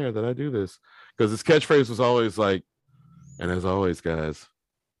genuinely care that I do this. Because his catchphrase was always like, and as always, guys,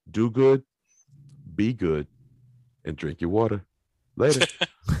 do good, be good, and drink your water. Later.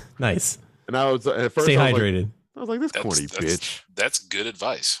 Nice. And I was at first stay hydrated. I was like, this corny bitch. That's good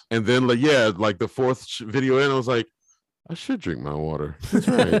advice. And then, like, yeah, like the 4th video in, I was like, I should drink my water. That's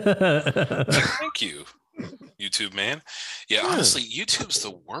right. Thank you, YouTube man. Yeah, honestly, YouTube's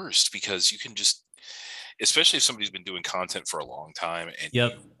the worst because you can just, especially if somebody's been doing content for a long time and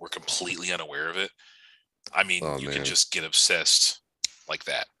you were completely unaware of it. I mean, you can just get obsessed like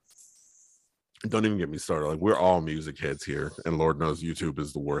that. Don't even get me started. Like, we're all music heads here, and Lord knows YouTube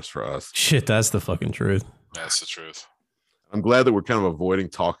is the worst for us. Shit, that's the fucking truth. That's the truth. I'm glad that we're kind of avoiding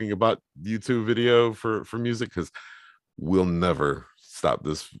talking about YouTube video for music because we'll never stop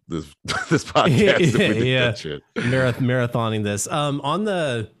this podcast if we did that shit. Marathoning this. On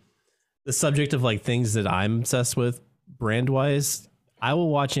the subject of like things that I'm obsessed with brand wise, I will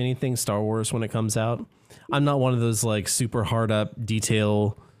watch anything Star Wars when it comes out. I'm not one of those like super hard up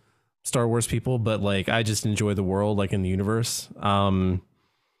detail Star Wars people, but like I just enjoy the world, like in the universe.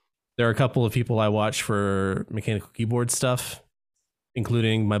 There are a couple of people I watch for mechanical keyboard stuff,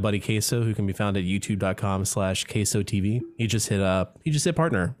 including my buddy Queso, who can be found at youtube.com/QuesoTV. He just hit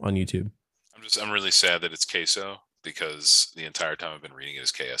partner on YouTube. I'm really sad that it's Queso because the entire time I've been reading it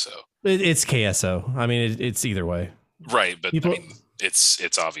as KSO. It's KSO. I mean, it's either way. Right, but I mean,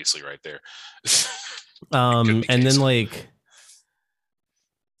 it's obviously right there. And then like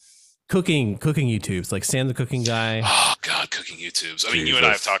cooking YouTubes, like Sam the Cooking Guy. Oh God, cooking YouTubes. I mean, you and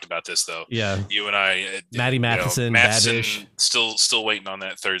I have talked about this though. Yeah, you and I, Maddie Matheson, Badish. Still waiting on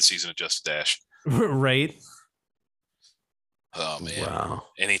that 3rd season of Just a Dash. Right. Oh man, wow.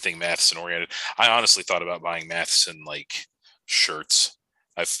 Anything Matheson oriented. I honestly thought about buying Matheson like shirts.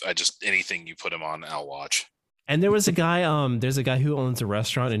 I just anything you put him on, I'll watch. And there was a guy, there's a guy who owns a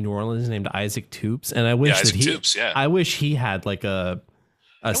restaurant in New Orleans named Isaac Toops, and I wish I wish he had like a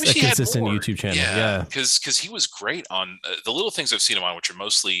consistent YouTube channel. Yeah, because he was great on the little things I've seen him on, which are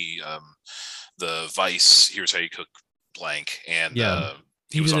mostly the Vice Here's How You Cook Blank, and Yeah.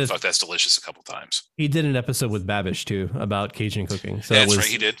 he was did on a- Fuck That's Delicious a couple times. He did an episode with Babish too about Cajun cooking. So That's right,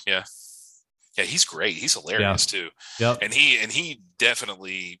 he did. Yeah, he's great. He's hilarious too. Yep. And he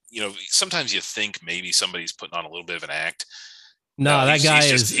definitely, sometimes you think maybe somebody's putting on a little bit of an act. No, that guy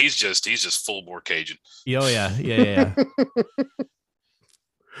he's just full bore Cajun. Oh yeah.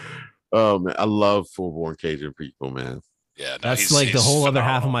 Oh man, I love full-born Cajun people, man. Yeah, That's like the whole other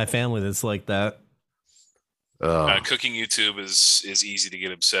half of phenomenal. my family that's like that. Cooking YouTube is easy to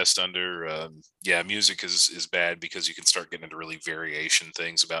get obsessed under. Music is bad because you can start getting into really variation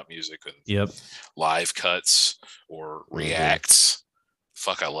things about music and Yep. live cuts or reacts.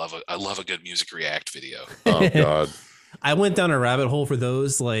 Fuck, I love a good music react video. Oh god. I went down a rabbit hole for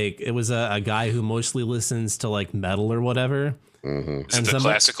those. Like it was a guy who mostly listens to like metal or whatever. Mm-hmm. Is it the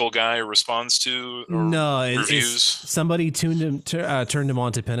classical guy responds to reviews? Somebody turned him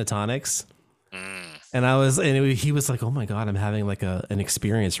on to Pentatonics. Mm. And he was like, "Oh my god, I'm having like an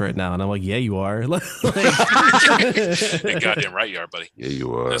experience right now," and I'm like, "Yeah, you are." Like, You're goddamn right you are, buddy. Yeah,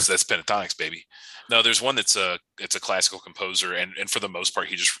 you are. That's Pentatonics, baby. No, there's one it's a classical composer, and for the most part,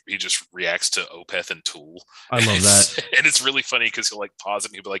 he just reacts to Opeth and Tool. I love that, and it's really funny because he'll like pause it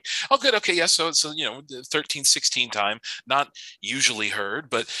and he'll be like, "Oh, good, okay, yeah." So 13, 16 time, not usually heard,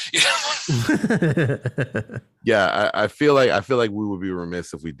 but Yeah, I feel like we would be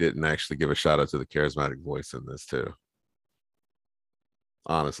remiss if we didn't actually give a shout out to the charismatic voice in this too.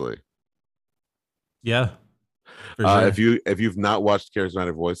 Honestly, yeah. For sure. If you've not watched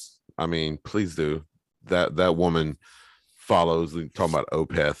Charismatic Voice, I mean, please do. That woman follows talking about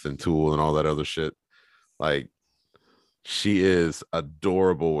Opeth and Tool and all that other shit. Like, she is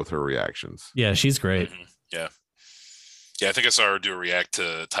adorable with her reactions. Yeah, she's great. Mm-hmm. Yeah, I think I saw her do a react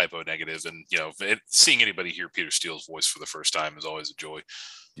to Typo Negative, and seeing anybody hear Peter Steele's voice for the first time is always a joy.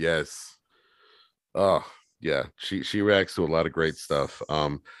 Yes. Oh yeah, she reacts to a lot of great stuff.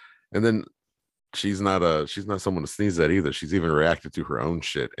 And then she's not someone to sneeze at either. She's even reacted to her own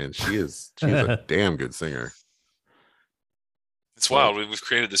shit, and she's a damn good singer. It's wild. We've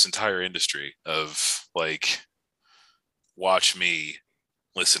created this entire industry of like, watch me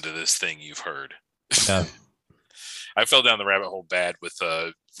listen to this thing you've heard. Yeah. I fell down the rabbit hole bad with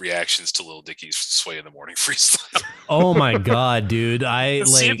reactions to Lil Dicky's Sway in the Morning freestyle. Oh my god, dude!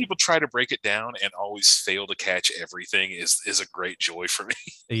 Seeing people try to break it down and always fail to catch everything is a great joy for me.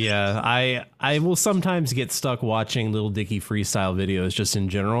 Yeah, I will sometimes get stuck watching Lil Dicky freestyle videos just in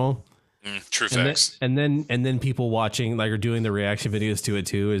general. True facts. And then people watching like or doing the reaction videos to it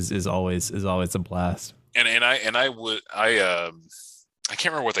too is always a blast. I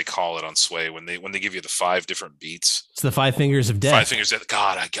can't remember what they call it on Sway when they give you the 5 different beats. It's the 5 Fingers of Death. 5 Fingers of Death.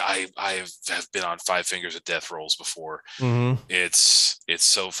 God, I have been on 5 Fingers of Death rolls before. Mm-hmm. It's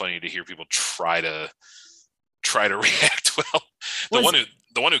so funny to hear people try to react well. The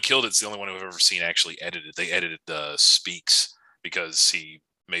one who killed it's the only one I've ever seen actually edited. They edited the Speaks because he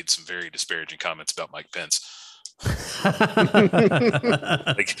made some very disparaging comments about Mike Pence.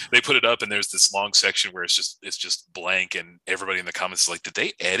 Like they put it up and there's this long section where it's just blank and everybody in the comments is like, did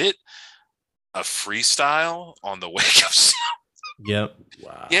they edit a freestyle on the Wake Up Show? Yep.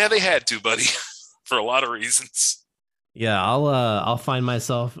 Wow. Yeah, they had to, buddy, for a lot of reasons. Yeah, I'll find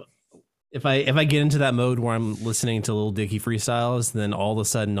myself if I get into that mode where I'm listening to Lil Dicky freestyles, then all of a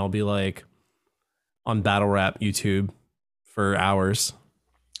sudden I'll be like on battle rap YouTube for hours.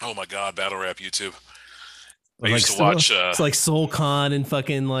 Oh my god, battle rap YouTube. I Like used to watch. It's like Soul Con and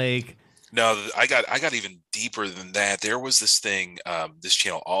fucking like. No, I got even deeper than that. There was this thing, this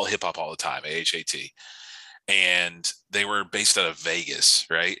channel, All Hip Hop All the Time, AHAT, and they were based out of Vegas,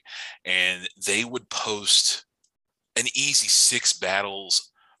 right? And they would post an easy 6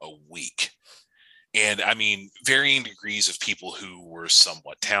 battles a week. And I mean, varying degrees of people who were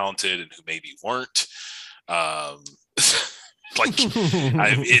somewhat talented and who maybe weren't. Like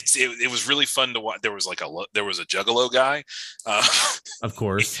it was really fun to watch. There was a Juggalo guy. Of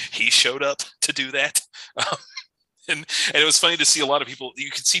course, he showed up to do that. And it was funny to see a lot of people. You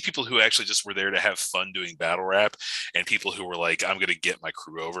could see people who actually just were there to have fun doing battle rap, and people who were like, "I'm going to get my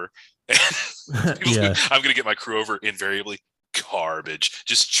crew over." I'm going to get my crew over. Invariably, garbage,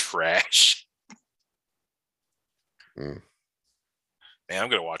 just trash. Man, I'm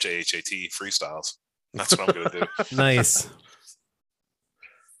going to watch AHAT freestyles. That's what I'm going to do. Nice.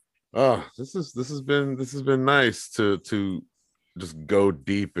 Oh, this has been nice to just go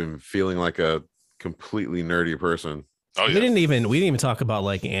deep and feeling like a completely nerdy person. Oh, yeah. We didn't even talk about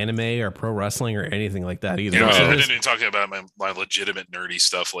like anime or pro wrestling or anything like that either. I didn't even talk about my legitimate nerdy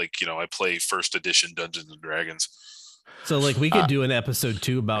stuff. Like, I play first edition Dungeons and Dragons. So like we could do an episode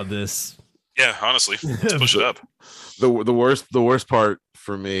 2 about this. Yeah, honestly, let's push it up. The worst part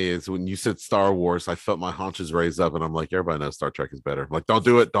for me is when you said Star Wars, I felt my haunches raise up, and I'm like, everybody knows Star Trek is better. I'm like, don't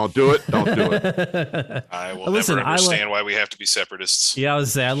do it, don't do it, don't do it. I will Listen, never understand why we have to be separatists. Yeah, I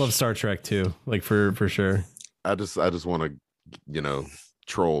was say I love Star Trek too, like for sure. I just want to,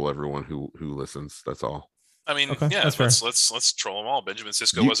 troll everyone who listens. That's all. I mean, Okay, yeah, that's fair. let's troll them all. Benjamin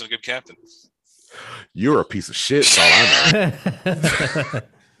Sisko wasn't a good captain. You're a piece of shit. That's all I know.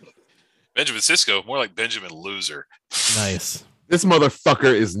 Benjamin Sisko, more like Benjamin Loser. Nice. This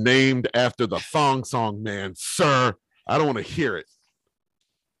motherfucker is named after the Thong Song Man, sir. I don't want to hear it.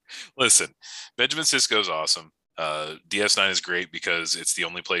 Listen, Benjamin Sisko is awesome. DS9 is great because it's the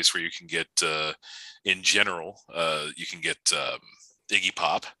only place where you can get, in general, you can get Iggy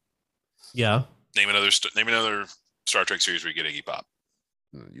Pop. Yeah. Name another Star Trek series where you get Iggy Pop.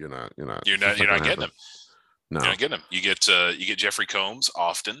 You're not You're not getting him. No. You're not getting him. You get Jeffrey Combs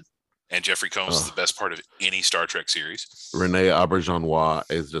often, and Jeffrey Combs is the best part of any Star Trek series. Rene Auberjonois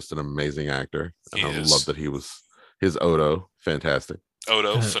is just an amazing actor. And I love that his Odo, fantastic.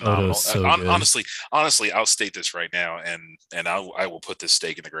 Odo, phenomenal. Odo's so good. Honestly, I'll state this right now, and I will put this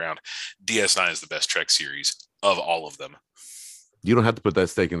stake in the ground. DS9 is the best Trek series of all of them. You don't have to put that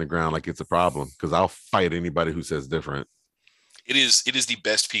stake in the ground like it's a problem, because I'll fight anybody who says different. It is the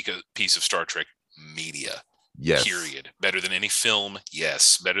best piece of Star Trek media. Yes. Period. Better than any film.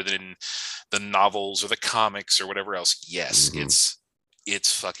 Yes. Better than the novels or the comics or whatever else. Yes. Mm-hmm.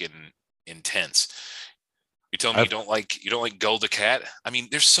 It's fucking intense. You tell me you don't like Gul Dukat? I mean,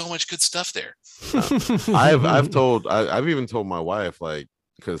 there's so much good stuff there. I've even told my wife, like,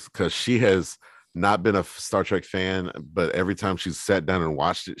 because she has not been a Star Trek fan, but every time she's sat down and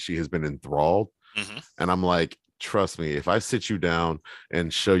watched it, she has been enthralled. Mm-hmm. And I'm like, trust me, if I sit you down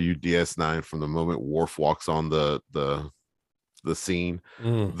and show you DS9 from the moment Worf walks on the scene,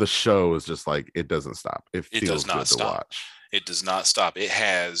 the show is just like, it doesn't stop. It feels good to watch. It does not stop. It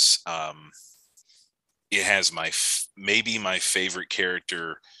has maybe my favorite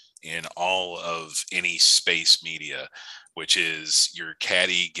character in all of any space media, which is your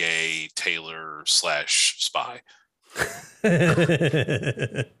catty gay Taylor / spy.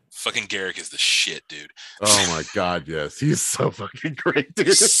 Fucking Garrick is the shit, dude. Oh my god, yes, he's so fucking great,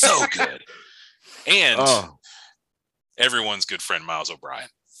 dude. So good. And everyone's good friend Miles O'Brien.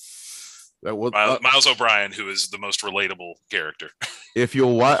 Miles O'Brien, who is the most relatable character. If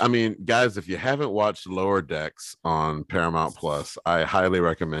you'll watch, I mean, guys, if you haven't watched Lower Decks on Paramount Plus, I highly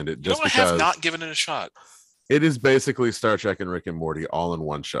recommend it. Just because I have not given it a shot. It is basically Star Trek and Rick and Morty all in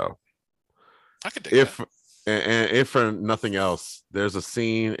one show. I could dig that. And if for nothing else, there's a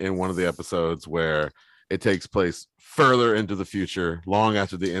scene in one of the episodes where it takes place further into the future, long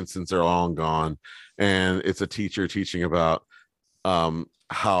after the incidents are long gone, and it's a teacher teaching about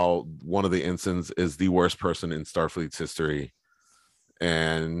how one of the ensigns is the worst person in Starfleet's history.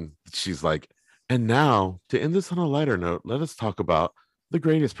 And she's like, and now to end this on a lighter note, let us talk about the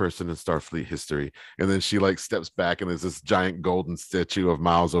greatest person in Starfleet history. And then she like steps back and there's this giant golden statue of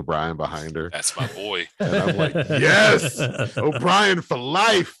Miles O'Brien behind her. That's my boy. And I'm like, yes, O'Brien for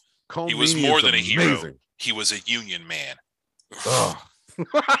life. He was more than a hero. He was a Union man. Oh.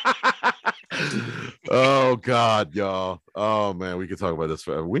 Oh god, y'all. Oh man, we could talk about this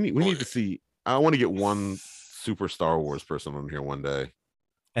forever. We need to see. I want to get one super Star Wars person on here one day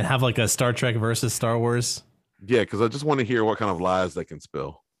and have like a Star Trek versus Star Wars. Yeah, because I just want to hear what kind of lies they can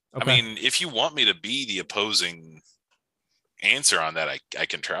spill. Okay. I mean, if you want me to be the opposing answer on that, I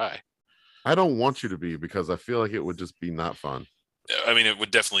can try. I don't want you to be, because I feel like it would just be not fun. I mean, it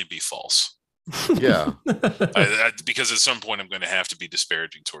would definitely be false. Yeah. Because at some point I'm going to have to be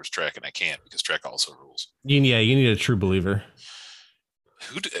disparaging towards Trek, and I can't, because Trek also rules. You need a true believer.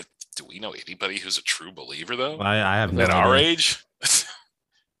 Do we know anybody who's a true believer, though? I have no at idea. Our age.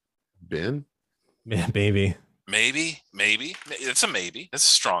 Ben? Yeah, maybe. Maybe. It's a maybe. That's a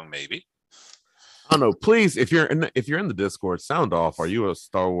strong maybe. I don't know. Please, if you're in the Discord, sound off. Are you a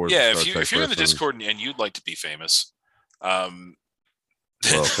Star Wars? Yeah, if you're in the Discord and you'd like to be famous, well,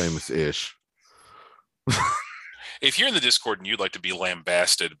 famous-ish. If you're in the Discord and you'd like to be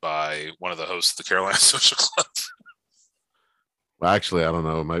lambasted by one of the hosts of the Carolina Social Club, well, actually, I don't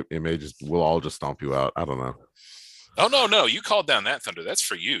know. It may just we'll all just stomp you out. I don't know. Oh no! You called down that thunder. That's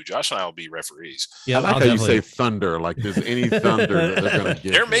for you. Josh and I will be referees. Yeah, I like how you say thunder. Like there's any thunder that they're gonna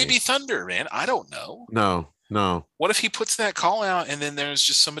get. There may be thunder, man. I don't know. No. What if he puts that call out and then there's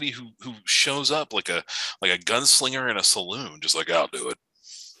just somebody who shows up like a gunslinger in a saloon, just like, I'll do it.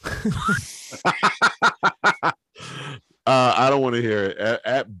 I don't want to hear it.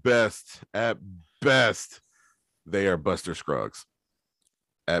 At best, they are Buster Scruggs.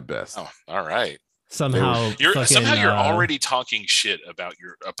 at best. Oh, all right. Somehow You're fucking, already talking shit about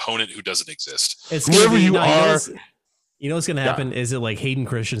your opponent who doesn't exist. It's Whoever gonna be, you no, are. You know what's gonna happen is it like Hayden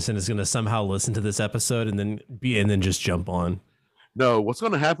Christensen is gonna somehow listen to this episode and then just jump on. No, what's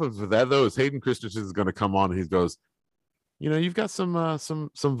going to happen for that though is Hayden Christensen is going to come on and he goes, you know, you've got some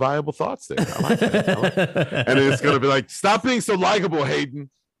viable thoughts there. I like that. I like that. And it's going to be like, stop being so likable, Hayden.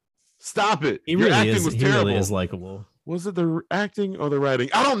 Stop it. He Your really acting is. was He terrible. really is likable. Was it the acting or the writing?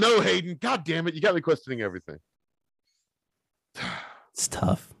 I don't know, Hayden. God damn it. You got me questioning everything. It's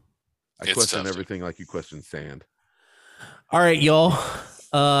tough. I question everything like you question sand. All right, y'all.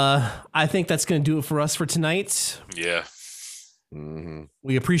 I think that's gonna do it for us for tonight. Yeah. Mm-hmm.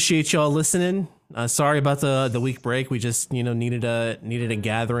 We appreciate y'all listening. Sorry about the week break. We just needed a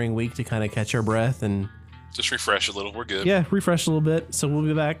gathering week to kind of catch our breath and Just refresh a little. We're good. yeah, refresh a little bit. So we'll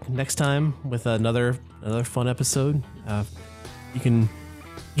be back next time with another fun episode. You can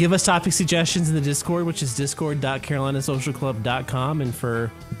give us topic suggestions in the Discord, which is discord.carolinasocialclub.com. And for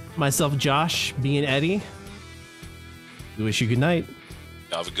myself, Josh, B, and Eddie, we wish you good night.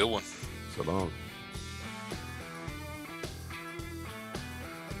 Have a good one. So long.